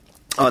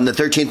 On the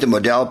 13th, the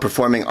Modell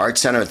Performing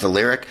Arts Center at the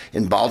Lyric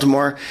in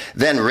Baltimore.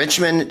 Then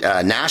Richmond,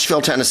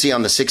 Nashville, Tennessee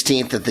on the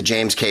 16th at the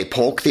James K.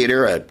 Polk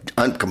Theater, a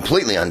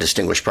completely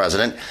undistinguished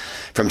president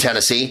from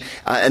Tennessee.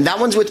 And that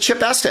one's with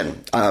Chip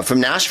Eston from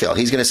Nashville.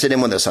 He's going to sit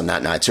in with us on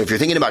that night. So if you're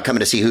thinking about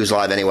coming to see Who's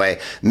Live Anyway,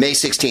 May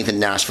 16th in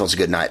Nashville is a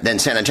good night. Then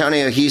San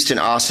Antonio, Houston,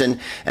 Austin,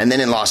 and then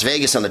in Las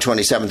Vegas on the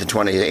 27th and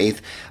 28th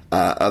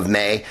of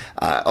May.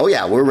 Oh,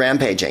 yeah, we're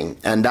rampaging.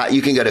 And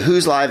you can go to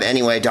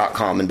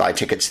who'sliveanyway.com and buy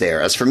tickets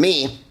there. As for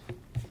me,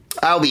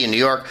 I'll be in New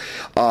York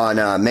on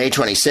May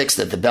 26th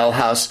at the Bell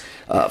House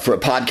for a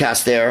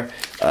podcast there.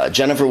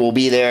 Jennifer will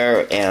be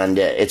there, and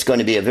it's going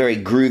to be a very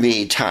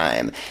groovy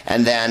time.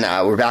 And then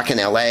we're back in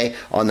L.A.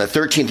 on the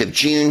 13th of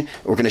June.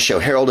 We're going to show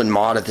Harold and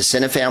Maude at the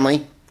Cine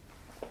Family,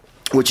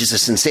 which is a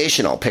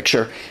sensational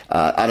picture.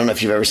 I don't know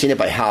if you've ever seen it,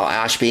 by Hal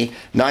Ashby,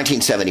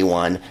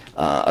 1971.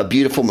 A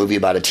beautiful movie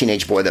about a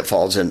teenage boy that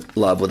falls in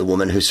love with a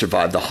woman who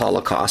survived the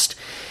Holocaust.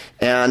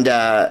 And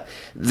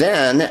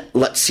then,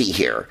 let's see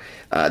here.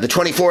 The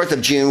 24th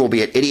of June will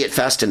be at Idiot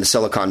Fest in the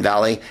Silicon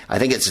Valley. I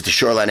think it's at the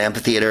Shoreline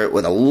Amphitheater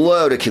with a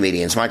load of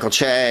comedians. Michael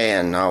Che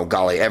and, oh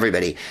golly,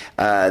 everybody.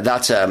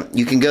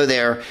 You can go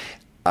there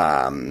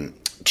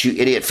to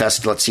Idiot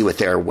Fest. Let's see what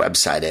their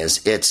website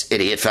is. It's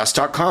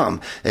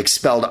idiotfest.com. It's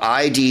spelled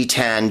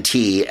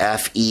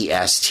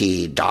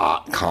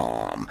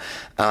IDTENTFEST.com.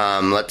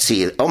 Let's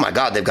see. Oh my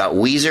God, they've got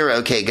Weezer,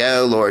 OK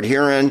Go, Lord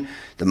Huron,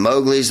 the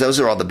Mowglis. Those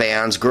are all the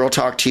bands. Girl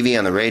Talk TV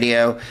on the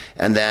radio.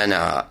 And then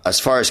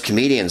as far as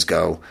comedians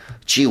go,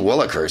 gee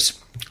willikers.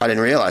 I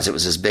didn't realize it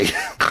was as big.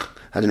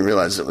 I didn't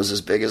realize it was as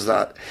big as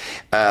that.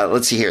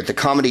 Let's see here. At the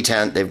Comedy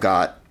Tent, they've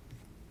got...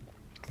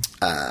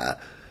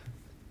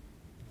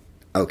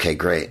 Okay,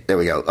 great. There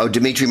we go. Oh,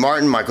 Dimitri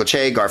Martin, Michael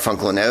Che,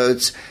 Garfunkel and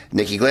Oates,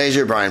 Nikki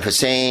Glaser, Brian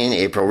Posehn,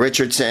 April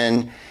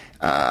Richardson,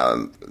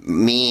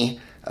 me,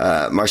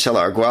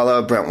 Marcella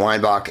Arguello, Brent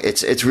Weinbach.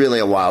 It's really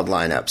a wild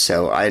lineup.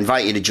 So I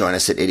invite you to join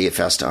us at Idiot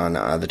Fest on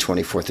the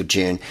 24th of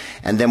June.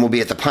 And then we'll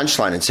be at the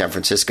Punchline in San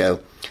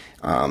Francisco,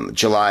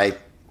 July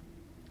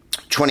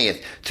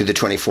 20th through the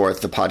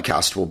 24th. The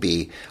podcast will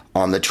be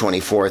on the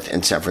 24th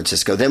in San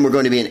Francisco. Then we're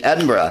going to be in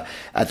Edinburgh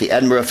at the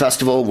Edinburgh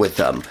Festival with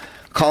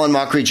Colin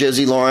Mockery,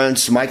 Josie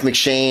Lawrence, Mike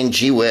McShane,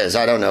 gee whiz,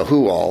 I don't know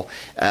who all.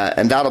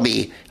 And that'll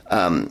be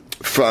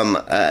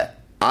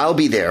I'll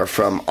be there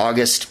from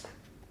August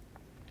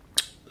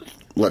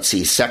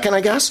 2nd,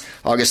 I guess?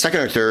 August 2nd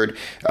or 3rd,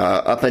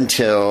 up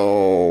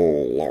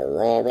until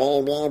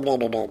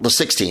the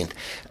 16th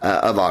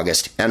of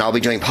August. And I'll be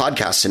doing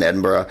podcasts in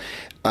Edinburgh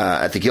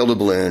at the Gilded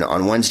Balloon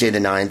on Wednesday the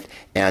 9th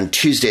and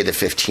Tuesday the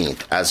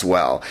 15th as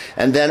well.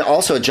 And then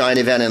also a giant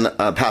event in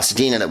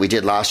Pasadena that we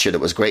did last year that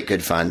was great,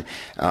 good fun.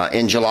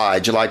 In July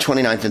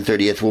 29th and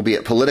 30th, we'll be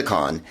at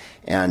Politicon.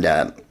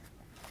 And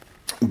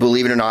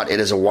believe it or not, it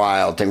is a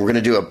wild thing. We're going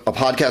to do a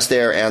podcast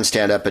there and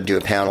stand up and do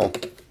a panel.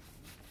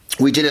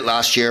 We did it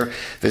last year.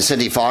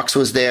 Vincenti Fox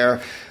was there.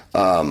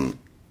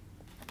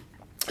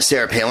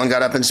 Sarah Palin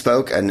got up and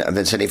spoke, and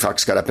Vincenti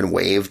Fox got up and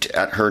waved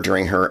at her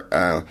during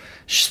her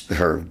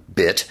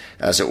bit,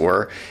 as it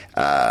were.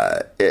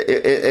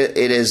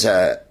 It is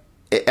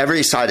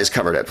every side is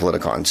covered at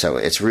Politicon, so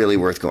it's really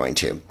worth going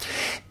to.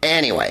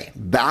 Anyway,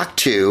 back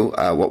to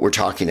what we're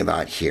talking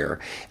about here,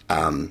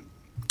 and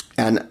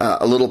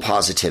a little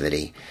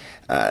positivity.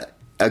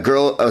 A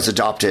girl was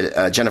adopted.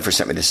 Jennifer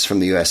sent me this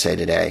from the USA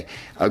Today.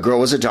 A girl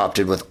was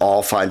adopted with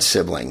all 5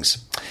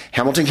 siblings.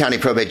 Hamilton County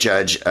probate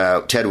judge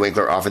Ted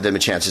Winkler offered them a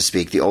chance to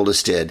speak. The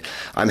oldest did.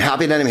 I'm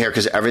happy that I'm here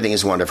because everything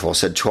is wonderful,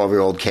 said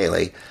 12-year-old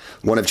Kaylee,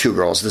 one of 2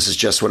 girls. This is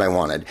just what I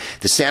wanted.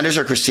 The Sanders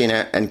are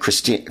Christina and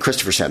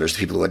Christopher Sanders, the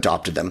people who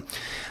adopted them.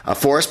 A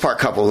Forest Park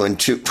couple who in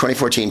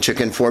 2014 took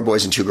in 4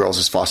 boys and 2 girls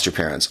as foster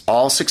parents.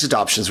 All 6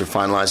 adoptions were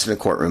finalized in a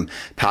courtroom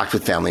packed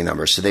with family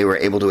members, so they were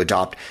able to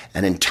adopt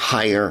an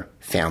entire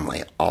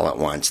family all at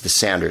once, the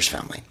Sanders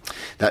family.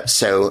 That's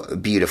so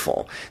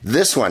beautiful.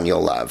 This one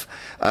you'll love.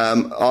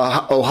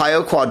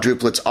 Ohio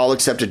quadruplets all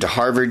accepted to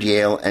Harvard,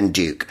 Yale, and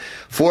Duke.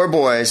 4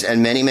 boys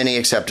and many, many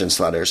acceptance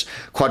letters.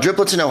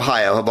 Quadruplets in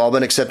Ohio have all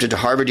been accepted to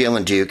Harvard, Yale,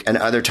 and Duke, and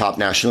other top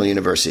national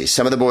universities.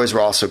 Some of the boys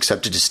were also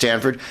accepted to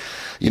Stanford,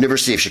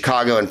 University of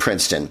Chicago, and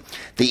Princeton.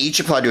 They each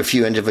applied to a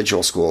few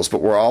individual schools,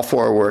 but were all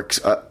four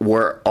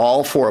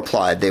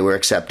applied, they were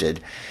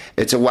accepted.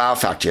 It's a wow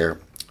factor.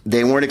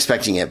 They weren't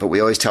expecting it, but we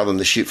always tell them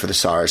to shoot for the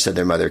stars, said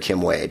their mother,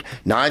 Kim Wade.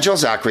 Nigel,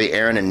 Zachary,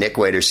 Aaron, and Nick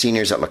Wade are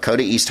seniors at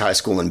Lakota East High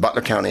School in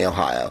Butler County,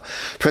 Ohio.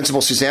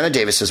 Principal Susanna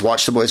Davis has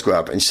watched the boys grow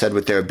up and said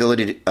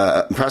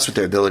impressed with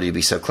their ability to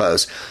be so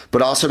close,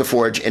 but also to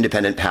forge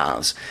independent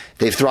paths.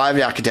 They've thrived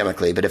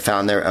academically, but have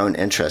found their own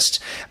interests.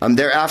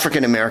 They're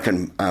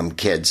African-American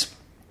kids,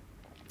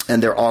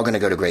 and they're all going to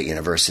go to great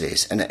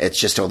universities. And it's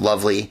just a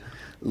lovely,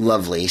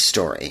 lovely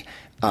story.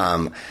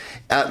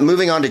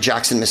 Moving on to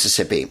Jackson,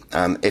 Mississippi.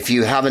 If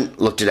you haven't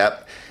looked it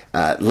up,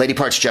 Lady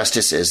Parts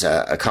Justice is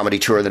a comedy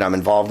tour that I'm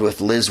involved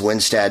with. Liz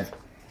Winstead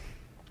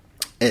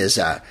is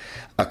a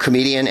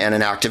comedian and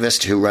an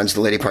activist who runs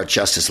the Lady Parts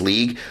Justice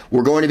League.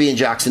 We're going to be in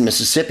Jackson,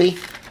 Mississippi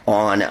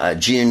on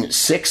June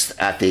 6th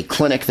at the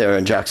clinic there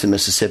in Jackson,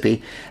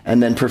 Mississippi,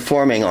 and then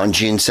performing on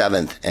June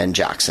 7th in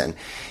Jackson.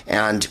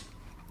 And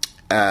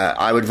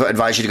I would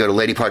advise you to go to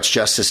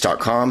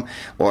ladypartsjustice.com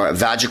or a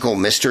Vagical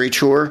Mystery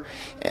Tour.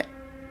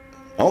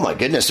 Oh my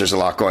goodness, there's a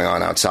lot going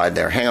on outside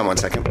there. Hang on one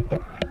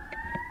second.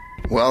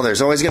 Well,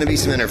 there's always going to be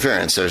some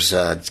interference. There's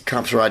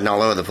cops riding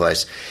all over the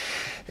place.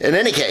 In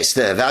any case,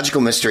 the Vagical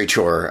Mystery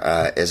Tour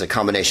is a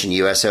combination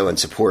USO and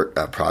support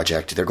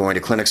project. They're going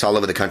to clinics all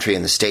over the country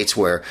in the states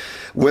where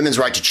women's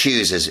right to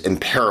choose is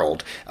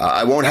imperiled.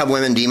 I won't have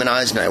women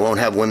demonized, and I won't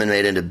have women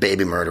made into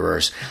baby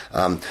murderers.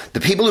 The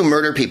people who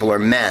murder people are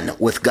men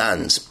with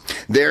guns.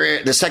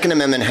 The Second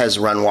Amendment has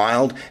run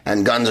wild,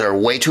 and guns are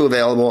way too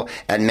available,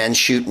 and men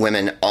shoot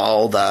women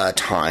all the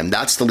time.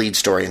 That's the lead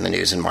story in the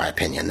news, in my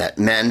opinion, that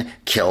men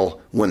kill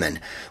women.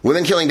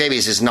 Women killing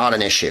babies is not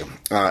an issue,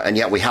 and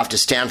yet we have to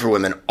stand for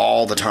women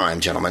all the time,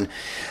 gentlemen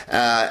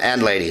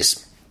and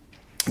ladies.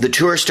 The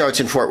tour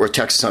starts in Fort Worth,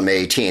 Texas on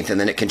May 18th, and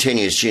then it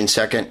continues June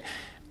 2nd.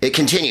 It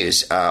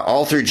continues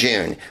all through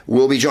June.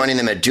 We'll be joining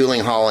them at Dueling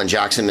Hall in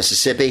Jackson,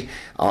 Mississippi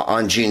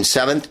on June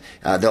 7th.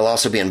 They'll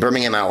also be in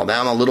Birmingham,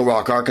 Alabama, Little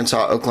Rock,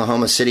 Arkansas,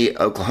 Oklahoma City,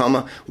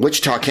 Oklahoma,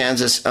 Wichita,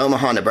 Kansas,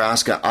 Omaha,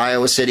 Nebraska,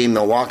 Iowa City,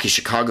 Milwaukee,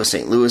 Chicago,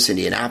 St. Louis,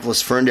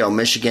 Indianapolis, Ferndale,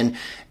 Michigan,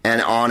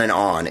 and on and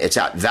on. It's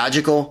at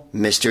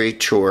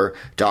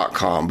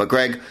vagicalmysterytour.com. But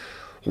Greg,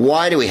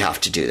 why do we have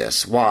to do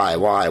this? Why?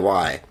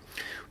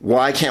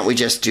 Why can't we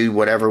just do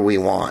whatever we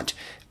want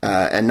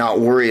and not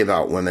worry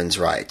about women's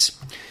rights?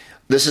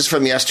 This is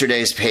from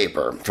yesterday's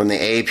paper, from the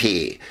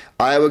AP.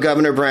 Iowa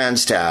Governor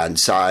Branstad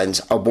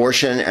signs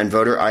abortion and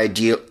voter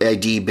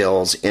ID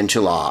bills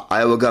into law.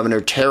 Iowa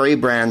Governor Terry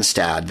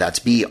Branstad, that's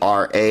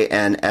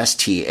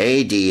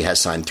Branstad,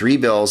 has signed 3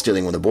 bills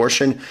dealing with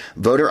abortion,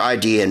 voter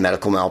ID, and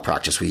medical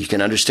malpractice. Well, you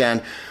can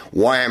understand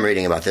why I'm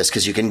reading about this,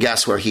 because you can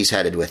guess where he's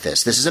headed with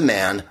this. This is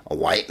a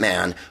white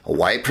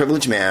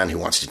privileged man who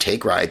wants to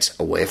take rights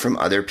away from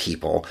other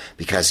people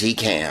because he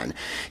can.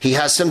 He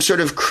has some sort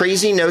of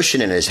crazy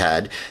notion in his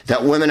head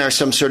that women are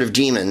some sort of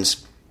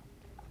demons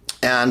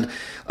And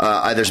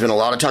there's been a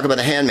lot of talk about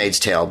the Handmaid's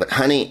Tale, but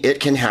honey, it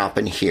can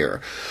happen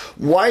here.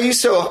 Why are you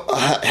so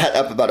het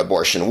up about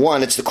abortion?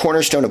 One, it's the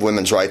cornerstone of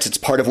women's rights. It's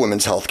part of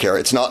women's health care.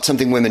 It's not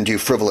something women do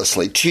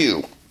frivolously.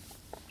 Two,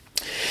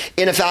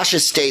 in a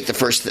fascist state, the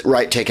first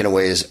right taken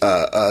away is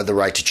the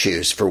right to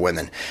choose for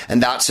women.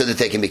 And that's so that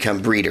they can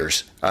become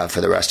breeders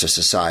for the rest of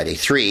society.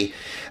 Three,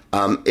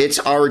 it's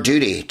our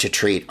duty to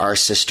treat our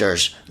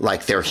sisters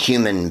like they're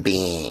human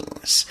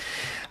beings.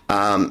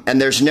 And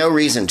there's no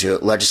reason to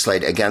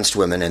legislate against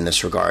women in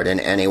this regard in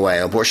any way.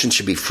 Abortion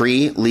should be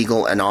free,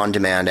 legal, and on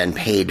demand and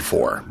paid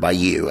for by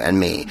you and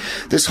me.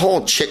 This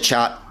whole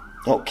chit-chat,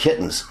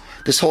 kittens.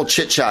 This whole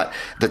chit-chat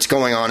that's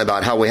going on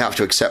about how we have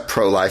to accept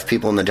pro-life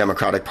people in the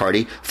Democratic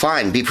Party,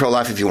 fine, be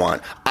pro-life if you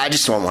want. I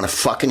just don't want to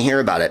fucking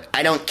hear about it.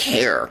 I don't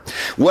care.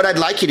 What I'd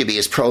like you to be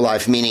is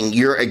pro-life, meaning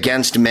you're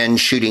against men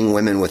shooting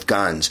women with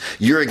guns.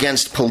 You're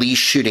against police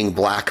shooting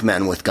black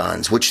men with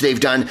guns, which they've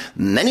done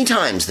many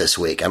times this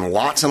week, and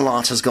lots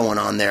is going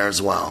on there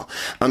as well.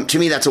 To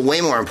me, that's a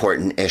way more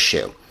important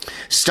issue.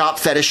 Stop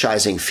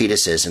fetishizing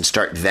fetuses and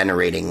start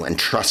venerating and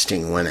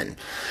trusting women.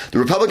 The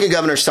Republican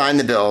governor signed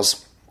the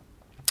bills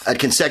at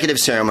consecutive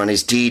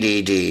ceremonies,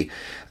 DDD.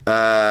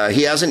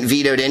 He hasn't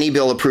vetoed any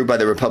bill approved by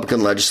the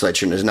Republican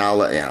legislature and is now,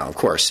 of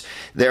course,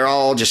 they're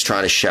all just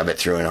trying to shove it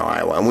through in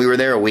Iowa. And we were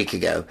there a week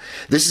ago.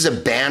 This is a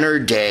banner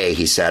day,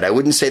 he said. I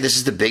wouldn't say this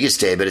is the biggest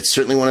day, but it's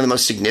certainly one of the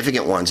most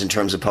significant ones in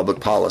terms of public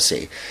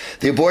policy.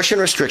 The abortion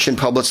restriction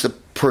prohibits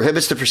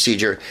the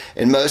procedure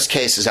in most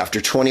cases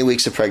after 20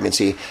 weeks of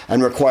pregnancy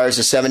and requires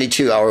a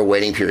 72-hour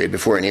waiting period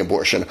before any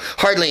abortion.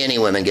 Hardly any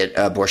women get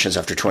abortions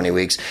after 20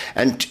 weeks.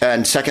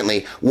 And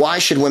secondly, why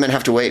should women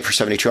have to wait for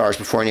 72 hours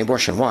before any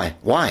abortion? Why?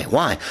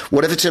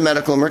 What if it's a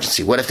medical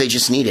emergency? What if they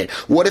just need it?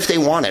 What if they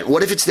want it?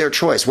 What if it's their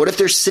choice? What if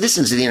they're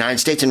citizens of the United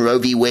States and Roe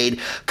v. Wade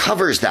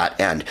covers that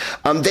end?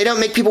 They don't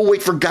make people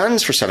wait for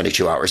guns for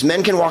 72 hours.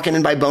 Men can walk in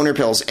and buy boner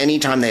pills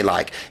anytime they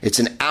like. It's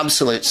an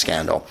absolute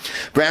scandal.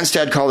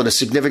 Branstad called it a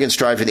significant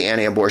stride for the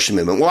anti-abortion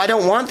movement. Well, I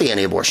don't want the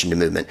anti-abortion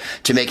movement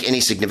to make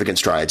any significant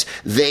strides.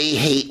 They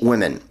hate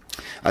women.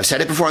 I've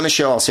said it before on the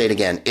show. I'll say it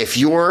again. If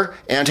you're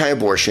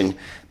anti-abortion,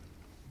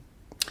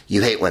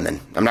 you hate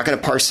women. I'm not going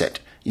to parse it.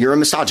 You're a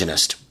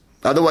misogynist.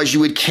 Otherwise, you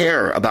would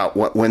care about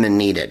what women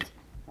needed.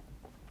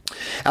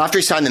 After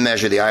he signed the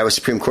measure, the Iowa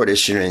Supreme Court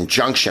issued an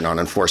injunction on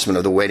enforcement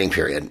of the waiting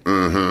period.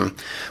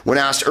 When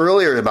asked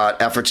earlier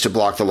about efforts to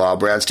block the law,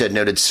 Branstad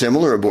noted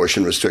similar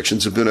abortion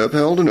restrictions have been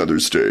upheld in other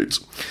states.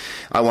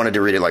 I wanted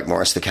to read it like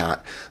Morris the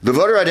Cat. The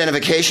voter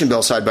identification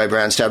bill signed by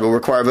Branstad will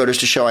require voters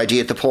to show ID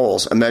at the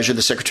polls, a measure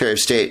the Secretary of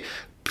State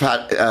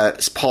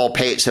Paul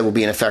Pate said will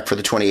be in effect for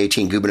the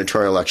 2018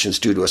 gubernatorial elections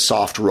due to a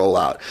soft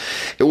rollout.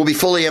 It will be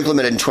fully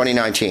implemented in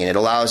 2019. It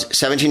allows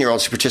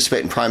 17-year-olds to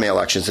participate in primary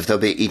elections if they'll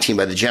be 18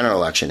 by the general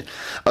election.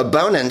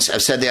 Opponents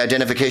have said the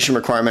identification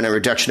requirement and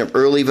reduction of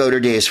early voter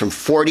days from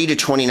 40 to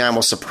 29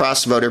 will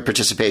suppress voter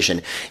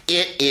participation.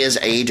 It is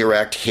a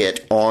direct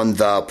hit on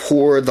the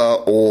poor,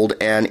 the old,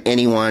 and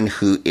anyone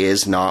who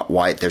is not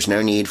white. There's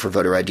no need for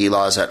voter ID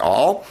laws at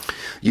all.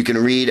 You can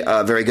read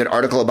a very good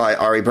article by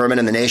Ari Berman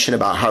in The Nation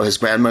about how his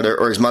grandmother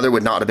or his mother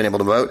would not have been able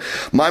to vote.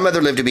 My mother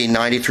lived to be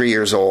 93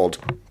 years old.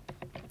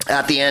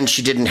 At the end,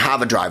 she didn't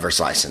have a driver's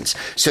license,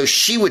 so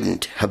she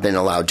wouldn't have been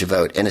allowed to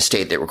vote in a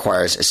state that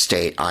requires a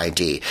state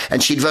ID.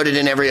 And she'd voted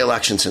in every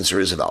election since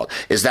Roosevelt.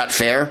 Is that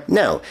fair?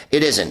 No,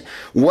 it isn't.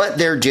 What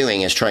they're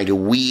doing is trying to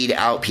weed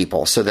out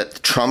people so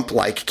that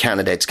Trump-like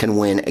candidates can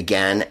win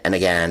again and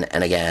again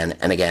and again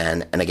and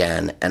again and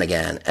again and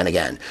again and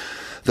again.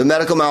 The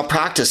medical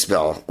malpractice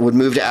bill would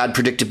move to add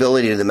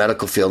predictability to the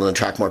medical field and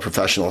attract more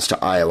professionals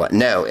to Iowa.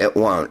 No, it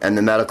won't. And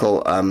the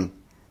medical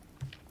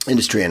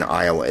industry in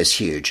Iowa is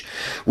huge.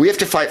 We have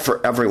to fight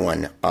for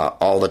everyone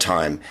all the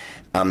time.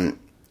 In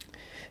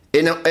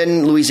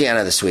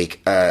Louisiana this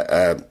week,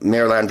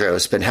 Mayor Landrieu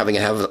has been having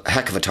a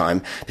heck of a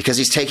time because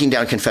he's taking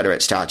down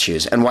Confederate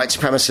statues. And white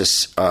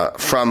supremacists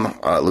from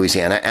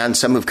Louisiana and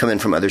some who've come in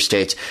from other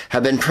states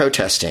have been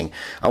protesting.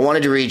 I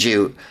wanted to read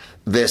you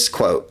this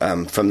quote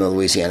from the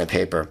Louisiana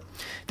paper,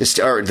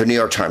 or the New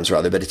York Times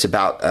rather, but it's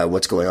about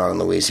what's going on in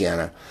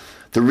Louisiana.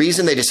 The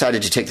reason they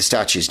decided to take the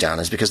statues down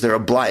is because they're a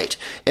blight.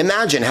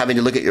 Imagine having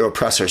to look at your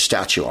oppressor's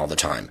statue all the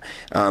time.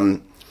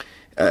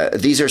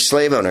 These are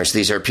slave owners.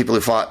 These are people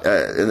who fought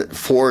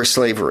for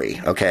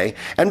slavery, okay?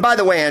 And by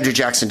the way, Andrew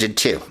Jackson did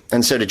too,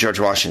 and so did George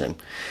Washington.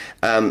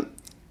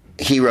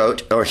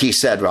 He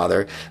said,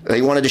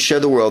 he wanted to show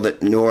the world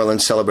that New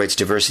Orleans celebrates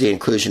diversity,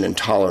 inclusion, and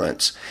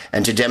tolerance.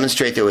 And to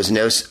demonstrate there was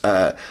no,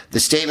 the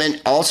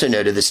statement also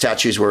noted the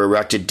statues were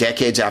erected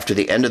decades after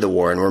the end of the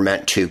war and were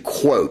meant to,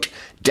 quote,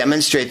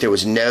 demonstrate there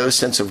was no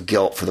sense of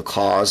guilt for the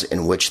cause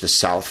in which the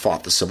South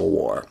fought the Civil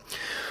War.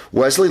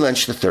 Wesley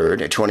Lynch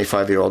III, a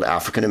 25-year-old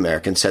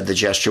African-American, said the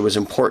gesture was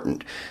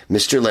important.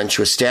 Mr. Lynch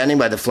was standing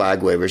by the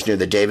flag wavers near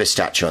the Davis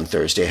statue on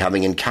Thursday,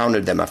 having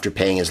encountered them after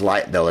paying his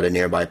light bill at a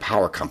nearby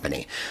power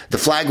company. The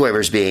flag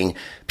wavers being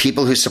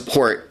people who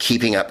support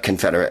keeping up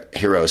Confederate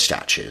hero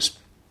statues.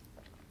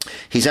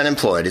 He's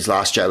unemployed. His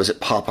last job was at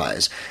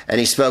Popeyes. And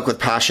he spoke with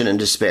passion and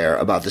despair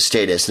about the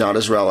statues, not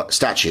as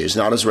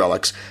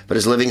relics, but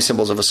as living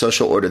symbols of a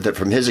social order that,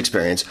 from his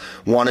experience,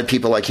 wanted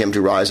people like him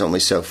to rise only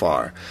so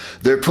far.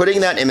 They're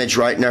putting that image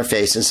right in our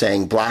face and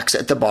saying, blacks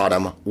at the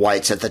bottom,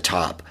 whites at the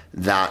top.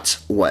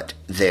 That's what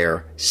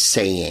they're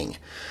saying.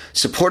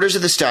 Supporters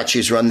of the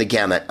statues run the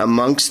gamut,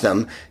 amongst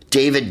them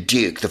David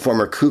Duke, the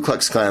former Ku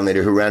Klux Klan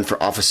leader who ran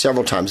for office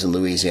several times in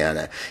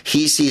Louisiana.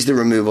 He sees the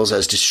removals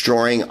as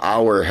destroying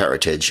our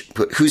heritage.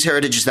 But whose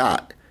heritage is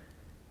that?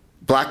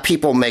 Black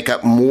people make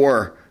up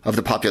more of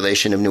the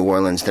population of New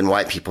Orleans than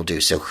white people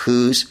do. So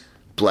whose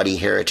bloody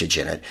heritage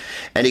in it?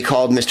 And he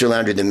called Mr.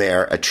 Landry, the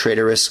mayor, a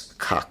traitorous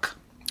cuck,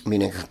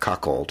 meaning a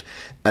cuckold.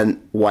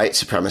 And white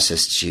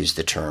supremacists use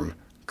the term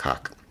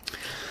cuck.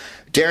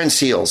 Darren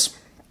Seals.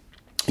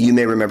 You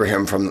may remember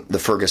him from the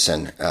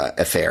Ferguson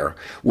affair,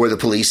 where the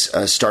police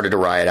started a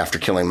riot after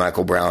killing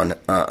Michael Brown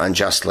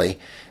unjustly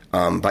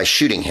by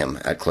shooting him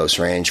at close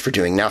range for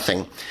doing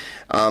nothing.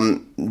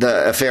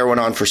 The affair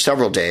went on for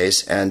several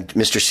days, and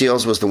Mr.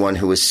 Seals was the one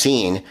who was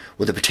seen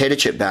with a potato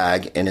chip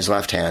bag in his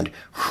left hand,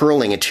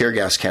 hurling a tear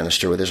gas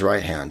canister with his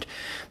right hand.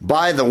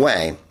 By the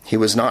way, he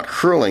was not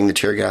hurling the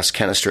tear gas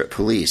canister at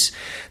police.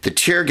 The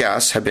tear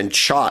gas had been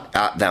shot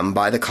at them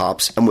by the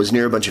cops and was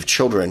near a bunch of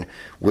children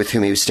with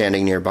whom he was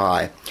standing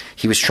nearby.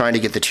 He was trying to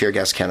get the tear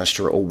gas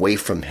canister away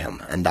from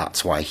him, and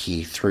that's why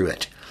he threw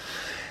it.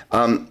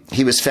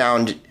 He was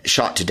found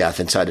shot to death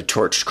inside a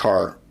torched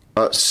car.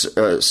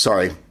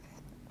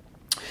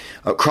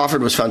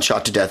 Crawford was found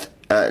shot to death,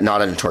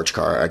 not in a torch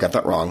car. I got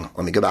that wrong.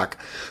 Let me go back.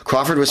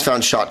 Crawford was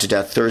found shot to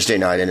death Thursday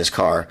night in his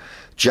car,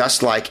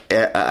 just like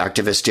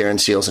activist Darren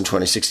Seals in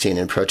 2016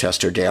 and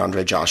protester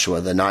DeAndre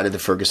Joshua the night of the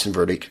Ferguson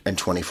verdict in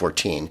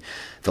 2014.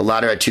 The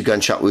latter had 2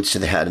 gunshot wounds to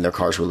the head and their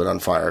cars were lit on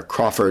fire.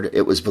 Crawford,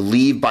 it was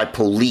believed by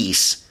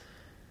police,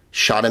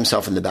 shot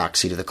himself in the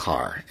backseat of the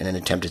car in an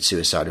attempted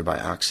suicide or by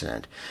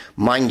accident.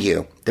 Mind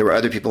you, there were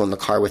other people in the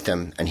car with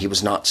him, and he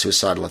was not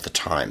suicidal at the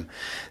time.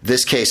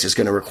 This case is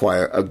going to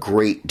require a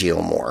great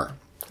deal more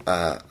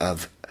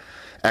of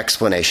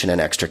explanation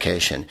and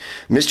extrication.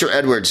 Mr.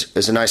 Edwards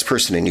is a nice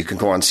person, and you can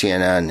go on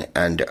CNN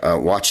and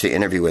watch the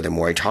interview with him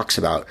where he talks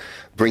about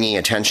bringing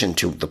attention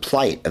to the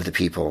plight of the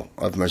people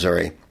of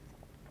Missouri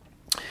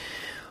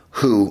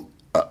who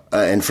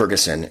in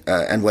Ferguson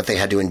and what they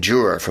had to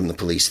endure from the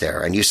police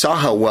there. And you saw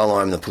how well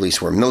armed the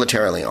police were,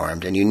 militarily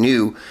armed, and you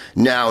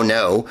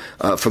know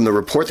from the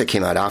report that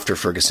came out after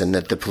Ferguson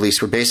that the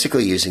police were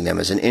basically using them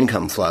as an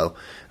income flow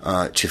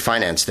to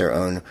finance their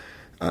own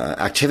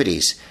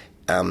activities.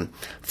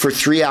 For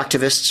 3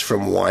 activists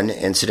from one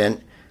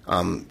incident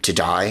to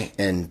die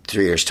in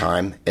 3 years'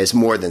 time is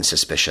more than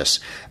suspicious.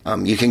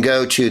 You can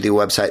go to the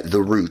website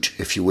The Root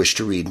if you wish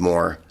to read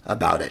more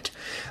about it.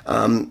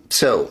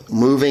 So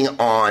moving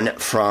on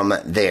from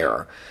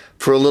there,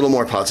 for a little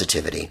more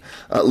positivity,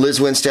 Liz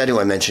Winstead, who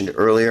I mentioned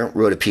earlier,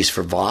 wrote a piece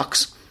for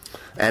Vox,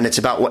 and it's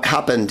about what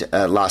happened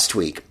last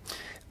week.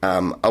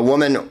 A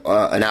woman,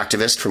 an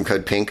activist from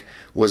Code Pink,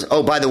 was.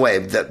 Oh, by the way,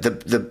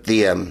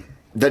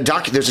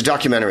 there's a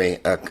documentary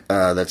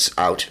that's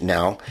out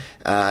now,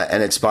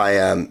 and it's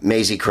by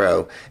Maisie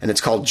Crow, and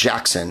it's called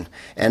Jackson,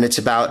 and it's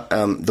about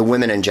the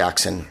women in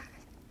Jackson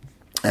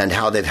and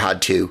how they've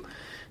had to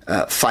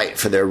fight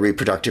for their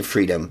reproductive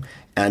freedom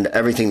and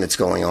everything that's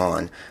going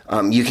on.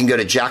 You can go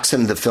to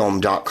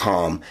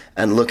jacksonthefilm.com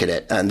and look at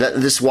it. And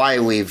this is why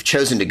we've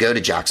chosen to go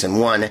to Jackson.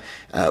 One,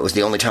 it was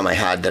the only time I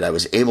had that I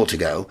was able to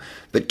go.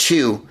 But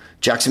 2,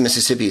 Jackson,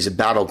 Mississippi is a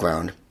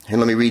battleground. And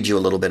let me read you a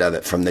little bit of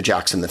it from the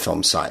Jackson the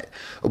Film site.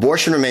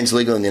 Abortion remains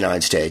legal in the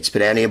United States,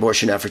 but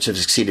anti-abortion efforts have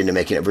succeeded in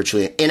making it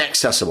virtually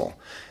inaccessible,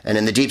 and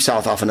in the Deep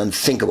South often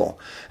unthinkable.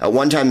 At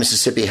one time,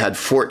 Mississippi had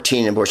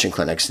 14 abortion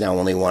clinics. Now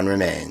only 1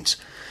 remains.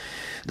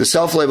 The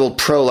self-labeled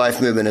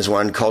pro-life movement has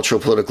won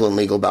cultural, political, and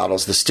legal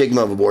battles. The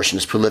stigma of abortion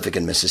is prolific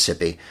in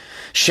Mississippi.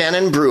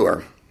 Shannon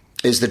Brewer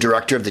is the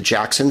director of the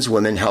Jackson's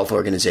Women Health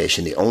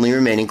Organization, the only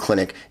remaining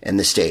clinic in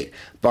the state.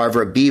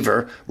 Barbara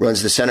Beaver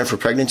runs the Center for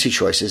Pregnancy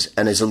Choices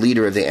and is a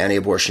leader of the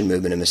anti-abortion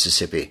movement in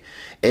Mississippi.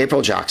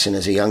 April Jackson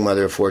is a young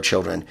mother of 4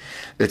 children.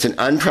 It's an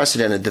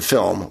unprecedented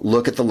film.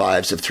 Look at the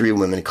lives of 3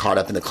 women caught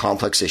up in the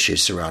complex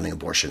issues surrounding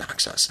abortion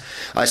access.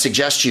 I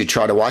suggest you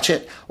try to watch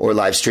it or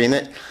live stream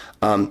it.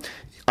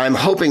 I'm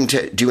hoping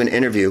to do an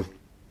interview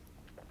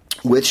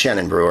with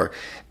Shannon Brewer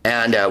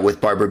and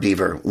with Barbara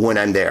Beaver when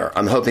I'm there.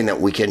 I'm hoping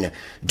that we can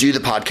do the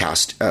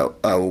podcast.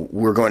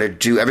 We're going to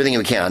do everything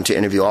we can to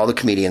interview all the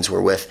comedians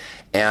we're with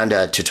and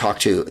to talk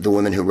to the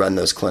women who run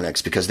those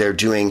clinics, because they're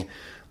doing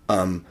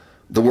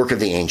the work of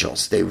the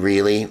angels. They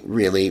really,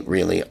 really,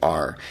 really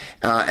are.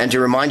 And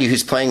to remind you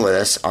who's playing with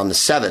us on the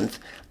 7th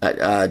at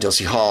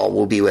Dilsey Hall,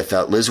 we'll be with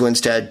Liz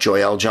Winstead,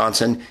 Joyelle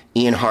Johnson,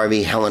 Ian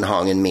Harvey, Helen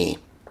Hong, and me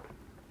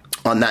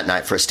on that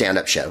night for a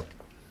stand-up show.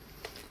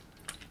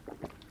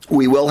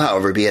 We will,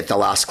 however, be at the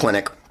last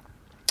clinic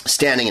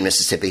standing in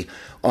Mississippi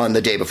on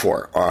the day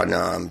before,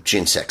 on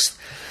June 6th.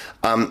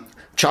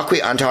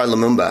 Chokwe Antar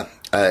Lumumba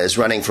is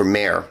running for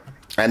mayor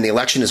And the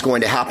election is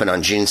going to happen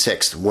on June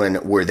 6th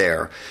when we're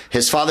there.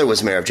 His father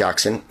was mayor of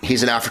Jackson.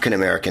 He's an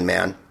African-American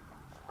man.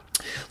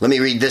 Let me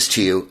read this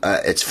to you.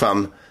 It's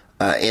from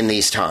In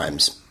These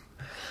Times.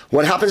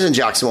 What happens in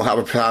Jackson will have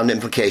a profound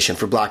implication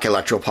for black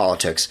electoral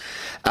politics.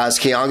 As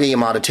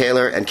Keeanga-Yamahtta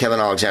Taylor and Kevin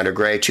Alexander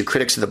Gray, two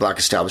critics of the black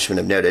establishment,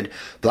 have noted,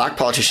 black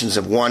politicians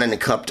have won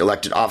and kept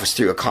elected office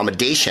through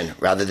accommodation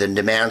rather than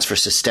demands for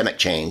systemic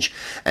change,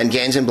 and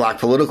gains in black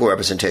political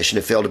representation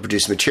have failed to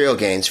produce material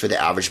gains for the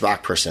average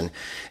black person.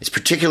 It's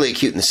particularly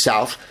acute in the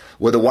South,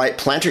 where the white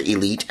planter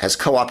elite has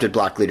co-opted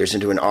black leaders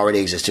into an already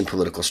existing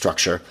political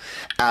structure,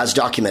 as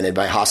documented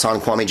by Hassan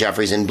Kwame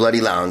Jeffries in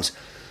Bloody Lowndes,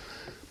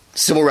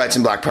 Civil Rights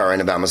and Black Power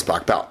in Obama's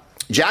Black Belt.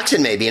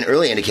 Jackson may be an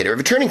early indicator of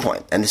a turning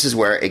point, and this is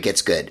where it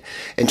gets good.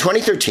 In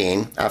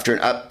 2013, after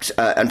an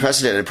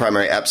unprecedented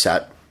primary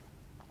upset,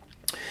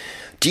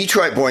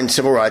 Detroit-born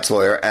civil rights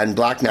lawyer and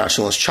black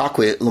nationalist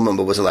Chokwe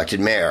Lumumba was elected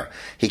mayor.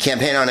 He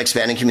campaigned on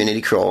expanding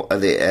community control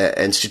of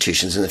the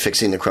institutions and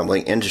fixing the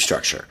crumbling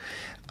infrastructure.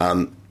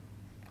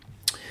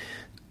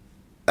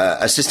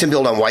 A system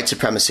built on white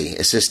supremacy,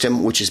 a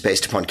system which is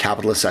based upon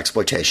capitalist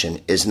exploitation,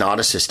 is not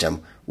a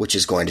system which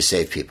is going to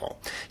save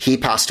people. He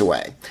passed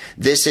away.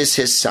 This is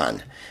his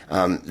son.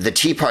 The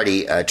Tea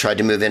Party tried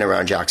to move in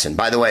around Jackson.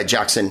 By the way,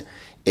 Jackson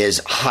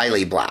is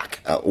highly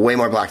black, way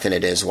more black than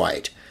it is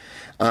white.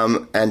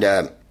 And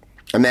a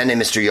man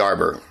named Mr.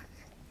 Yarber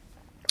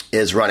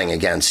is running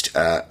against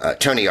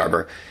Tony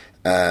Yarber,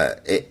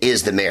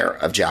 is the mayor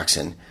of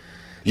Jackson.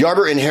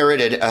 Yarber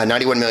inherited a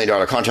 $91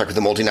 million contract with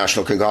the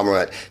multinational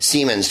conglomerate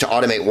Siemens to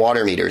automate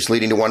water meters,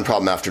 leading to one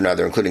problem after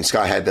another, including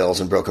sky-high bills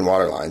and broken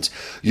water lines.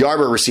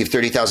 Yarber received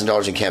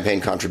 $30,000 in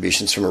campaign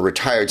contributions from a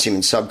retired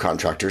Siemens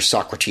subcontractor,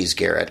 Socrates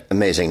Garrett,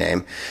 amazing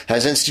name,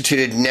 has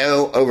instituted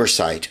no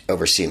oversight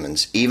over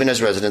Siemens, even as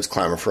residents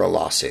clamor for a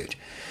lawsuit.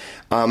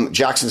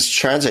 Jackson's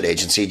transit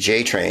agency,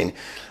 J-Train,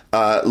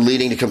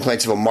 leading to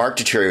complaints of a marked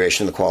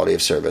deterioration in the quality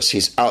of service.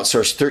 He's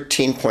outsourced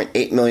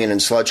 $13.8 million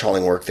in sludge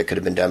hauling work that could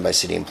have been done by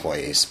city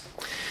employees.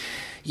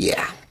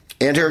 Yeah.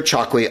 Enter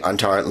Chokwe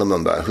Antara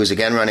Lumumba, who's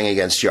again running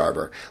against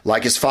Yarber.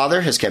 Like his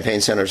father, his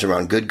campaign centers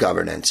around good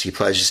governance. He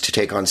pledges to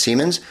take on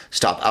Siemens,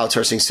 stop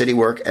outsourcing city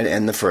work, and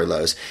end the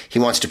furloughs. He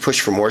wants to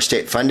push for more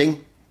state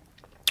funding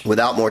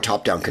without more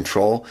top-down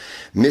control.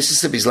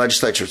 Mississippi's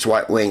legislature is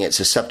right-wing. It's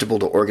susceptible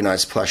to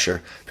organized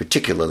pressure,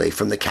 particularly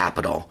from the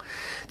Capitol.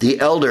 The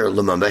elder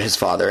Lumumba, his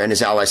father, and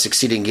his allies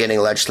succeeded in getting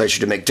the legislature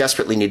to make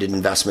desperately needed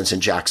investments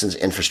in Jackson's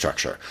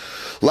infrastructure.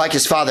 Like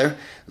his father,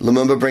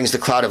 Lumumba brings the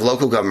cloud of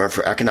local government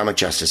for economic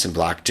justice and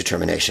black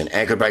determination,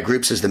 anchored by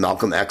groups as the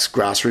Malcolm X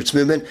grassroots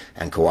movement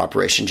and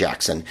Cooperation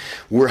Jackson.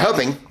 We're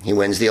hoping he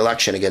wins the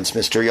election against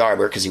Mr.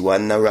 Yarber because he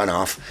won the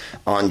runoff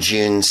on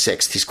June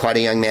 6th. He's quite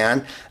a young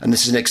man, and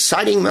this is an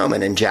exciting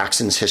moment in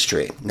Jackson's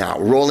history. Now,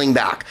 rolling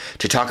back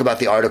to talk about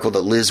the article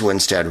that Liz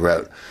Winstead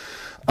wrote.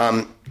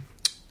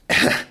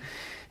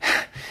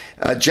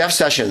 Jeff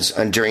Sessions,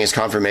 during his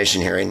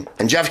confirmation hearing,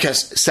 and Jeff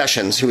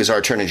Sessions, who is our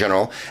Attorney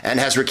General, and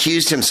has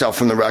recused himself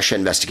from the Russia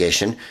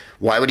investigation.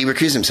 Why would he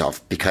recuse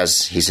himself?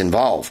 Because he's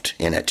involved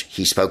in it.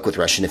 He spoke with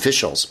Russian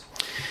officials.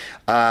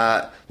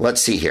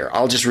 Let's see here.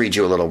 I'll just read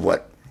you a little of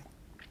what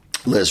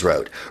Liz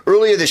wrote.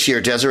 Earlier this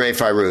year, Desiree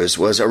Fayrouz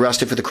was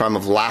arrested for the crime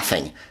of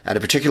laughing at a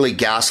particularly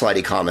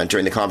gaslighty comment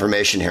during the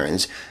confirmation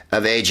hearings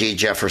of AG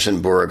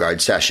Jefferson Beauregard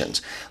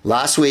Sessions.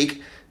 Last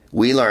week,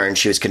 we learned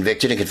she was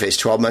convicted and could face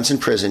 12 months in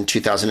prison,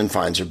 2,000 in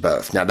fines, or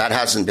both. Now, that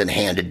hasn't been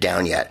handed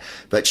down yet,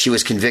 but she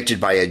was convicted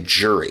by a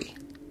jury.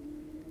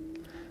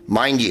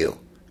 Mind you,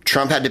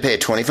 Trump had to pay a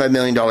 $25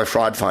 million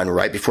fraud fine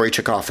right before he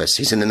took office.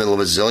 He's in the middle of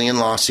a zillion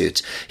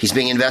lawsuits. He's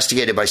being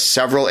investigated by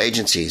several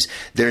agencies.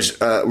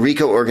 There's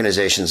RICO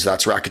organizations,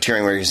 that's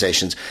racketeering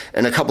organizations,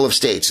 in a couple of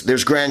states.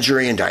 There's grand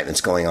jury indictments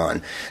going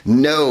on.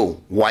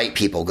 No white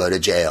people go to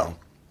jail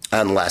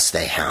unless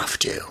they have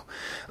to.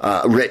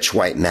 Rich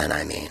white men,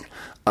 I mean.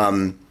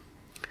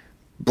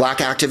 Black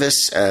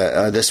activists,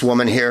 this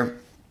woman here,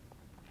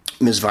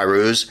 Ms.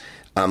 Fayrouz,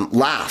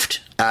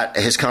 laughed at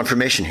his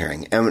confirmation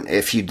hearing. And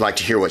if you'd like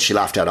to hear what she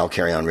laughed at, I'll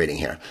carry on reading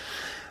here.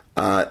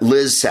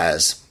 Liz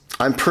says,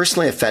 I'm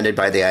personally offended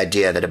by the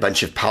idea that a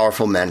bunch of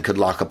powerful men could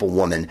lock up a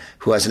woman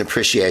who has an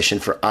appreciation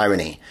for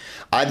irony.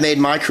 I've made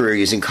my career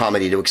using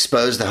comedy to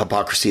expose the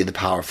hypocrisy of the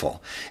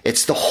powerful.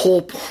 It's the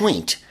whole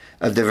point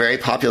of the very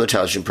popular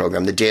television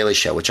program, The Daily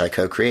Show, which I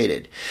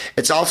co-created.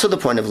 It's also the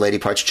point of Lady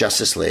Parts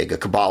Justice League, a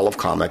cabal of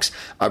comics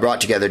I brought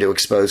together to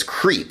expose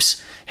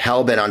creeps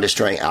hell-bent on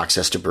destroying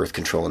access to birth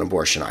control and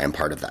abortion. I am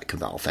part of that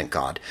cabal, thank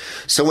God.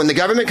 So when the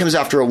government comes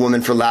after a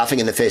woman for laughing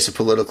in the face of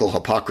political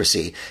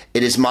hypocrisy,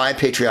 it is my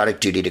patriotic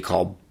duty to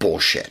call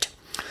bullshit.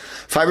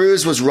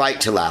 Fayrouz was right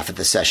to laugh at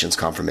the Sessions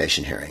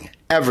confirmation hearing.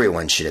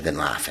 Everyone should have been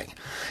laughing.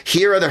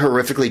 Here are the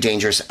horrifically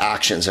dangerous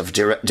actions of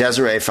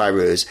Desiree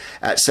Fayrouz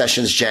at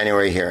Sessions'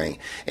 January hearing.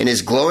 In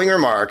his glowing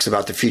remarks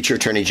about the future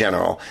Attorney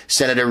General,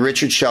 Senator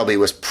Richard Shelby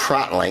was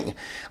prattling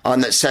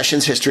on that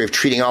Sessions' history of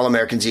treating all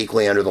Americans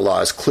equally under the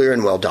law is clear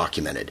and well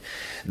documented.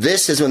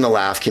 This is when the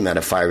laugh came out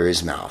of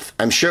Fairu's mouth.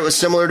 I'm sure it was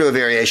similar to a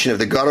variation of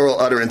the guttural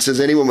utterances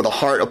anyone with a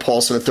heart, a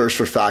pulse, and a thirst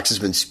for facts has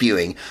been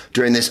spewing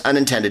during this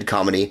unintended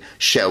comedy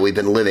show we've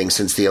been living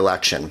since the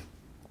election.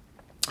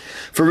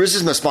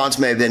 Fairuza's response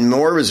may have been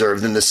more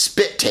reserved than the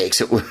spit takes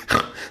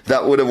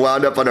that would have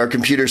wound up on our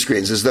computer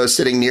screens, as those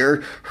sitting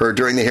near her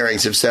during the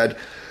hearings have said.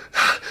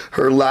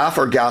 Her laugh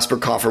or gasp or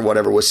cough or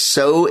whatever was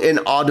so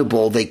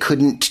inaudible they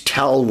couldn't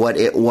tell what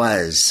it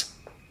was.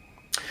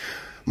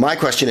 My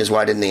question is,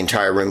 why didn't the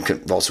entire room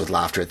convulse with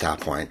laughter at that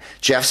point?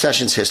 Jeff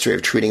Sessions' history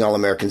of treating all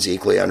Americans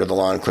equally under the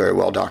law and clear,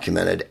 well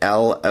documented.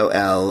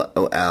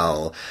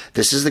 LOL.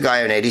 This is the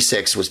guy in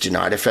 86 was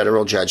denied a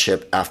federal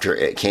judgeship after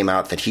it came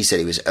out that he said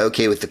he was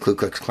okay with the Ku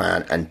Klux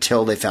Klan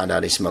until they found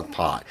out he smoked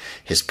pot.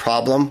 His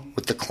problem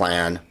with the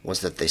Klan was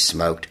that they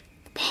smoked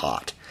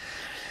pot.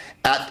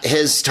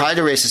 His tie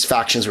to racist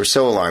factions were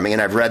so alarming,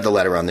 and I've read the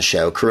letter on the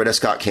show. Coretta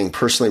Scott King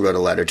personally wrote a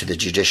letter to the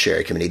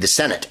Judiciary Committee, the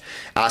Senate,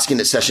 asking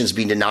that Sessions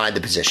be denied the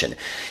position.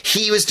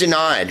 He was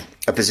denied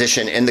a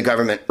position in the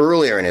government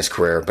earlier in his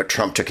career, but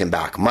Trump took him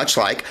back, much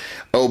like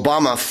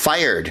Obama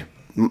fired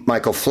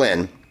Michael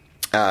Flynn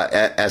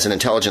as an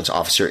intelligence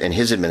officer in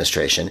his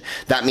administration.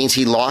 That means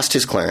he lost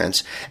his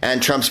clearance,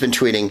 and Trump's been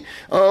tweeting,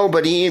 oh,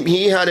 but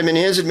he had him in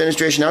his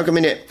administration. How come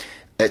he didn't?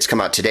 It's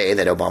come out today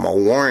that Obama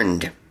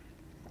warned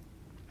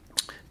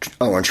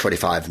Orange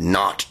 45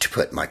 not to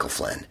put Michael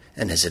Flynn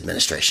in his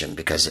administration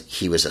because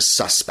he was a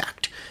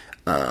suspect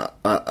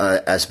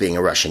as being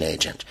a Russian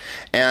agent.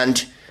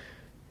 And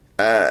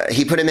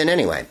he put him in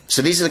anyway.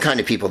 So these are the kind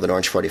of people that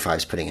Orange 45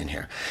 is putting in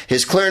here.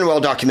 His clear and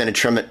well-documented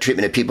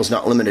treatment of people is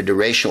not limited to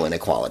racial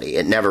inequality.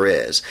 It never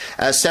is.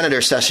 As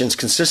Senator Sessions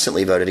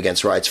consistently voted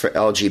against rights for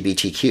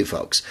LGBTQ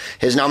folks,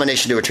 his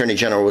nomination to Attorney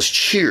General was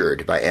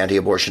cheered by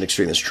anti-abortion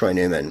extremist Troy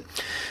Newman.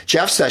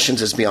 Jeff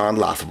Sessions is beyond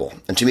laughable.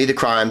 And to me, the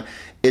crime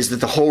is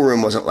that the whole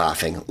room wasn't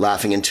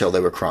laughing until they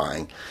were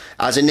crying.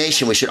 As a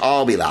nation, we should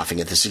all be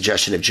laughing at the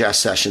suggestion of Jeff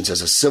Sessions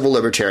as a civil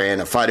libertarian,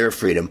 a fighter of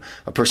freedom,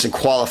 a person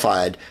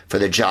qualified for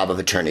the job of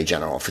Attorney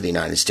General for the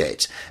United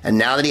States. And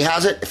now that he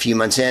has it, a few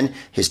months in,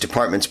 his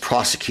department's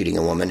prosecuting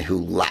a woman who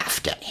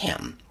laughed at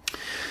him.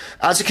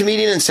 As a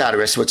comedian and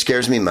satirist, what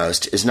scares me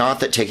most is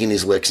not that taking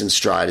these licks in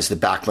stride is the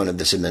backbone of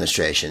this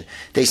administration.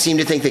 They seem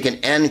to think they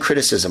can end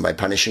criticism by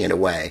punishing it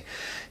away.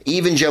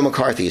 Even Joe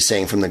McCarthy is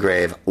saying from the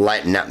grave,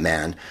 lighten up,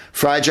 man.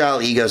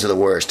 Fragile egos are the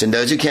worst, and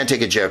those who can't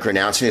take a joke are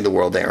announcing to the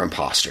world they are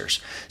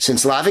imposters.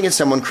 Since laughing at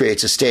someone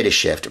creates a status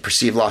shift, a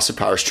perceived loss of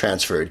power is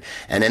transferred,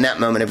 and in that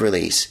moment of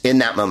release,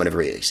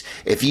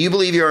 if you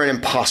believe you're an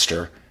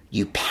imposter,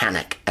 you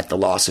panic at the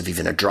loss of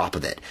even a drop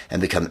of it and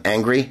become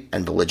angry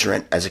and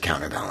belligerent as a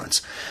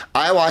counterbalance.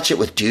 I watch it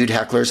with dude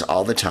hecklers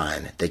all the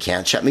time. They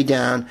can't shut me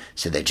down,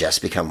 so they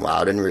just become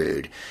loud and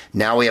rude.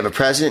 Now we have a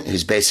president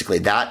who's basically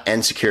that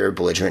insecure,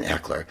 belligerent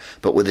heckler,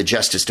 but with a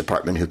Justice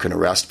Department who can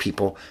arrest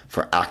people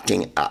for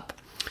acting up.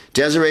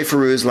 Desiree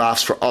Fairouz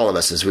laughs for all of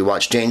us as we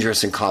watch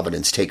dangerous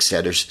incompetence take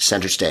center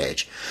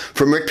stage.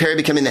 From Rick Perry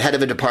becoming the head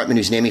of a department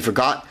whose name he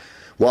forgot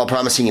while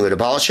promising he would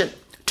abolish it,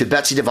 to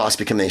Betsy DeVos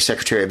becoming the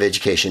Secretary of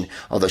Education,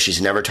 although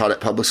she's never taught at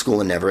public school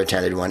and never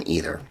attended one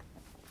either.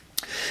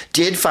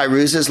 Did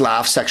Fairuza's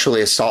laugh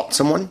sexually assault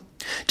someone?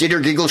 Did her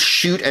giggle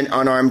shoot an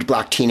unarmed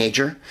black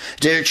teenager?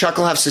 Did her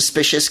chuckle have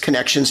suspicious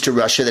connections to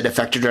Russia that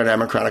affected her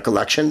democratic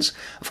elections?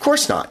 Of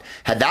course not.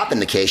 Had that been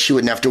the case, she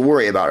wouldn't have to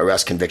worry about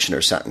arrest, conviction,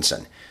 or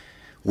sentencing.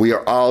 We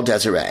are all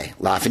Desiree,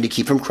 laughing to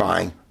keep from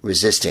crying,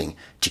 resisting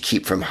to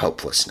keep from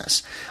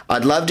hopelessness.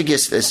 I'd love to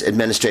give this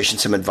administration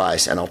some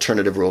advice and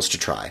alternative rules to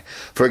try.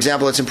 For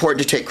example, it's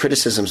important to take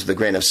criticisms with a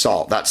grain of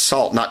salt. That's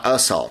salt, not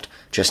assault,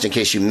 just in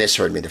case you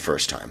misheard me the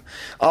first time.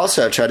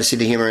 Also, try to see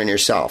the humor in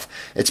yourself.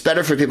 It's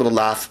better for people to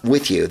laugh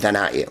with you than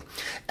at you.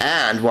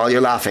 And while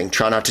you're laughing,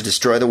 try not to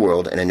destroy the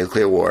world in a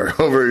nuclear war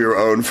over your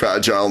own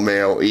fragile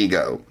male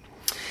ego.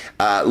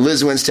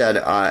 Liz Winstead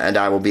and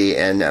I will be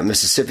in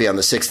Mississippi on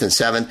the 6th and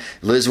 7th.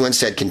 Liz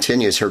Winstead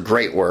continues her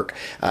great work.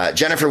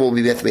 Jennifer will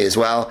be with me as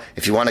well.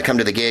 If you want to come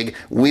to the gig,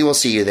 we will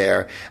see you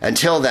there.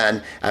 Until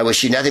then, I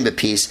wish you nothing but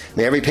peace.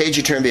 May every page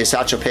you turn be a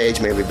satchel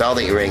page. May every bell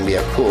that you ring be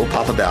a cool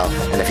Papa Bell.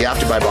 And if you have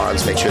to buy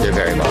bonds, make sure they're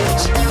very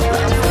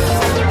bonds.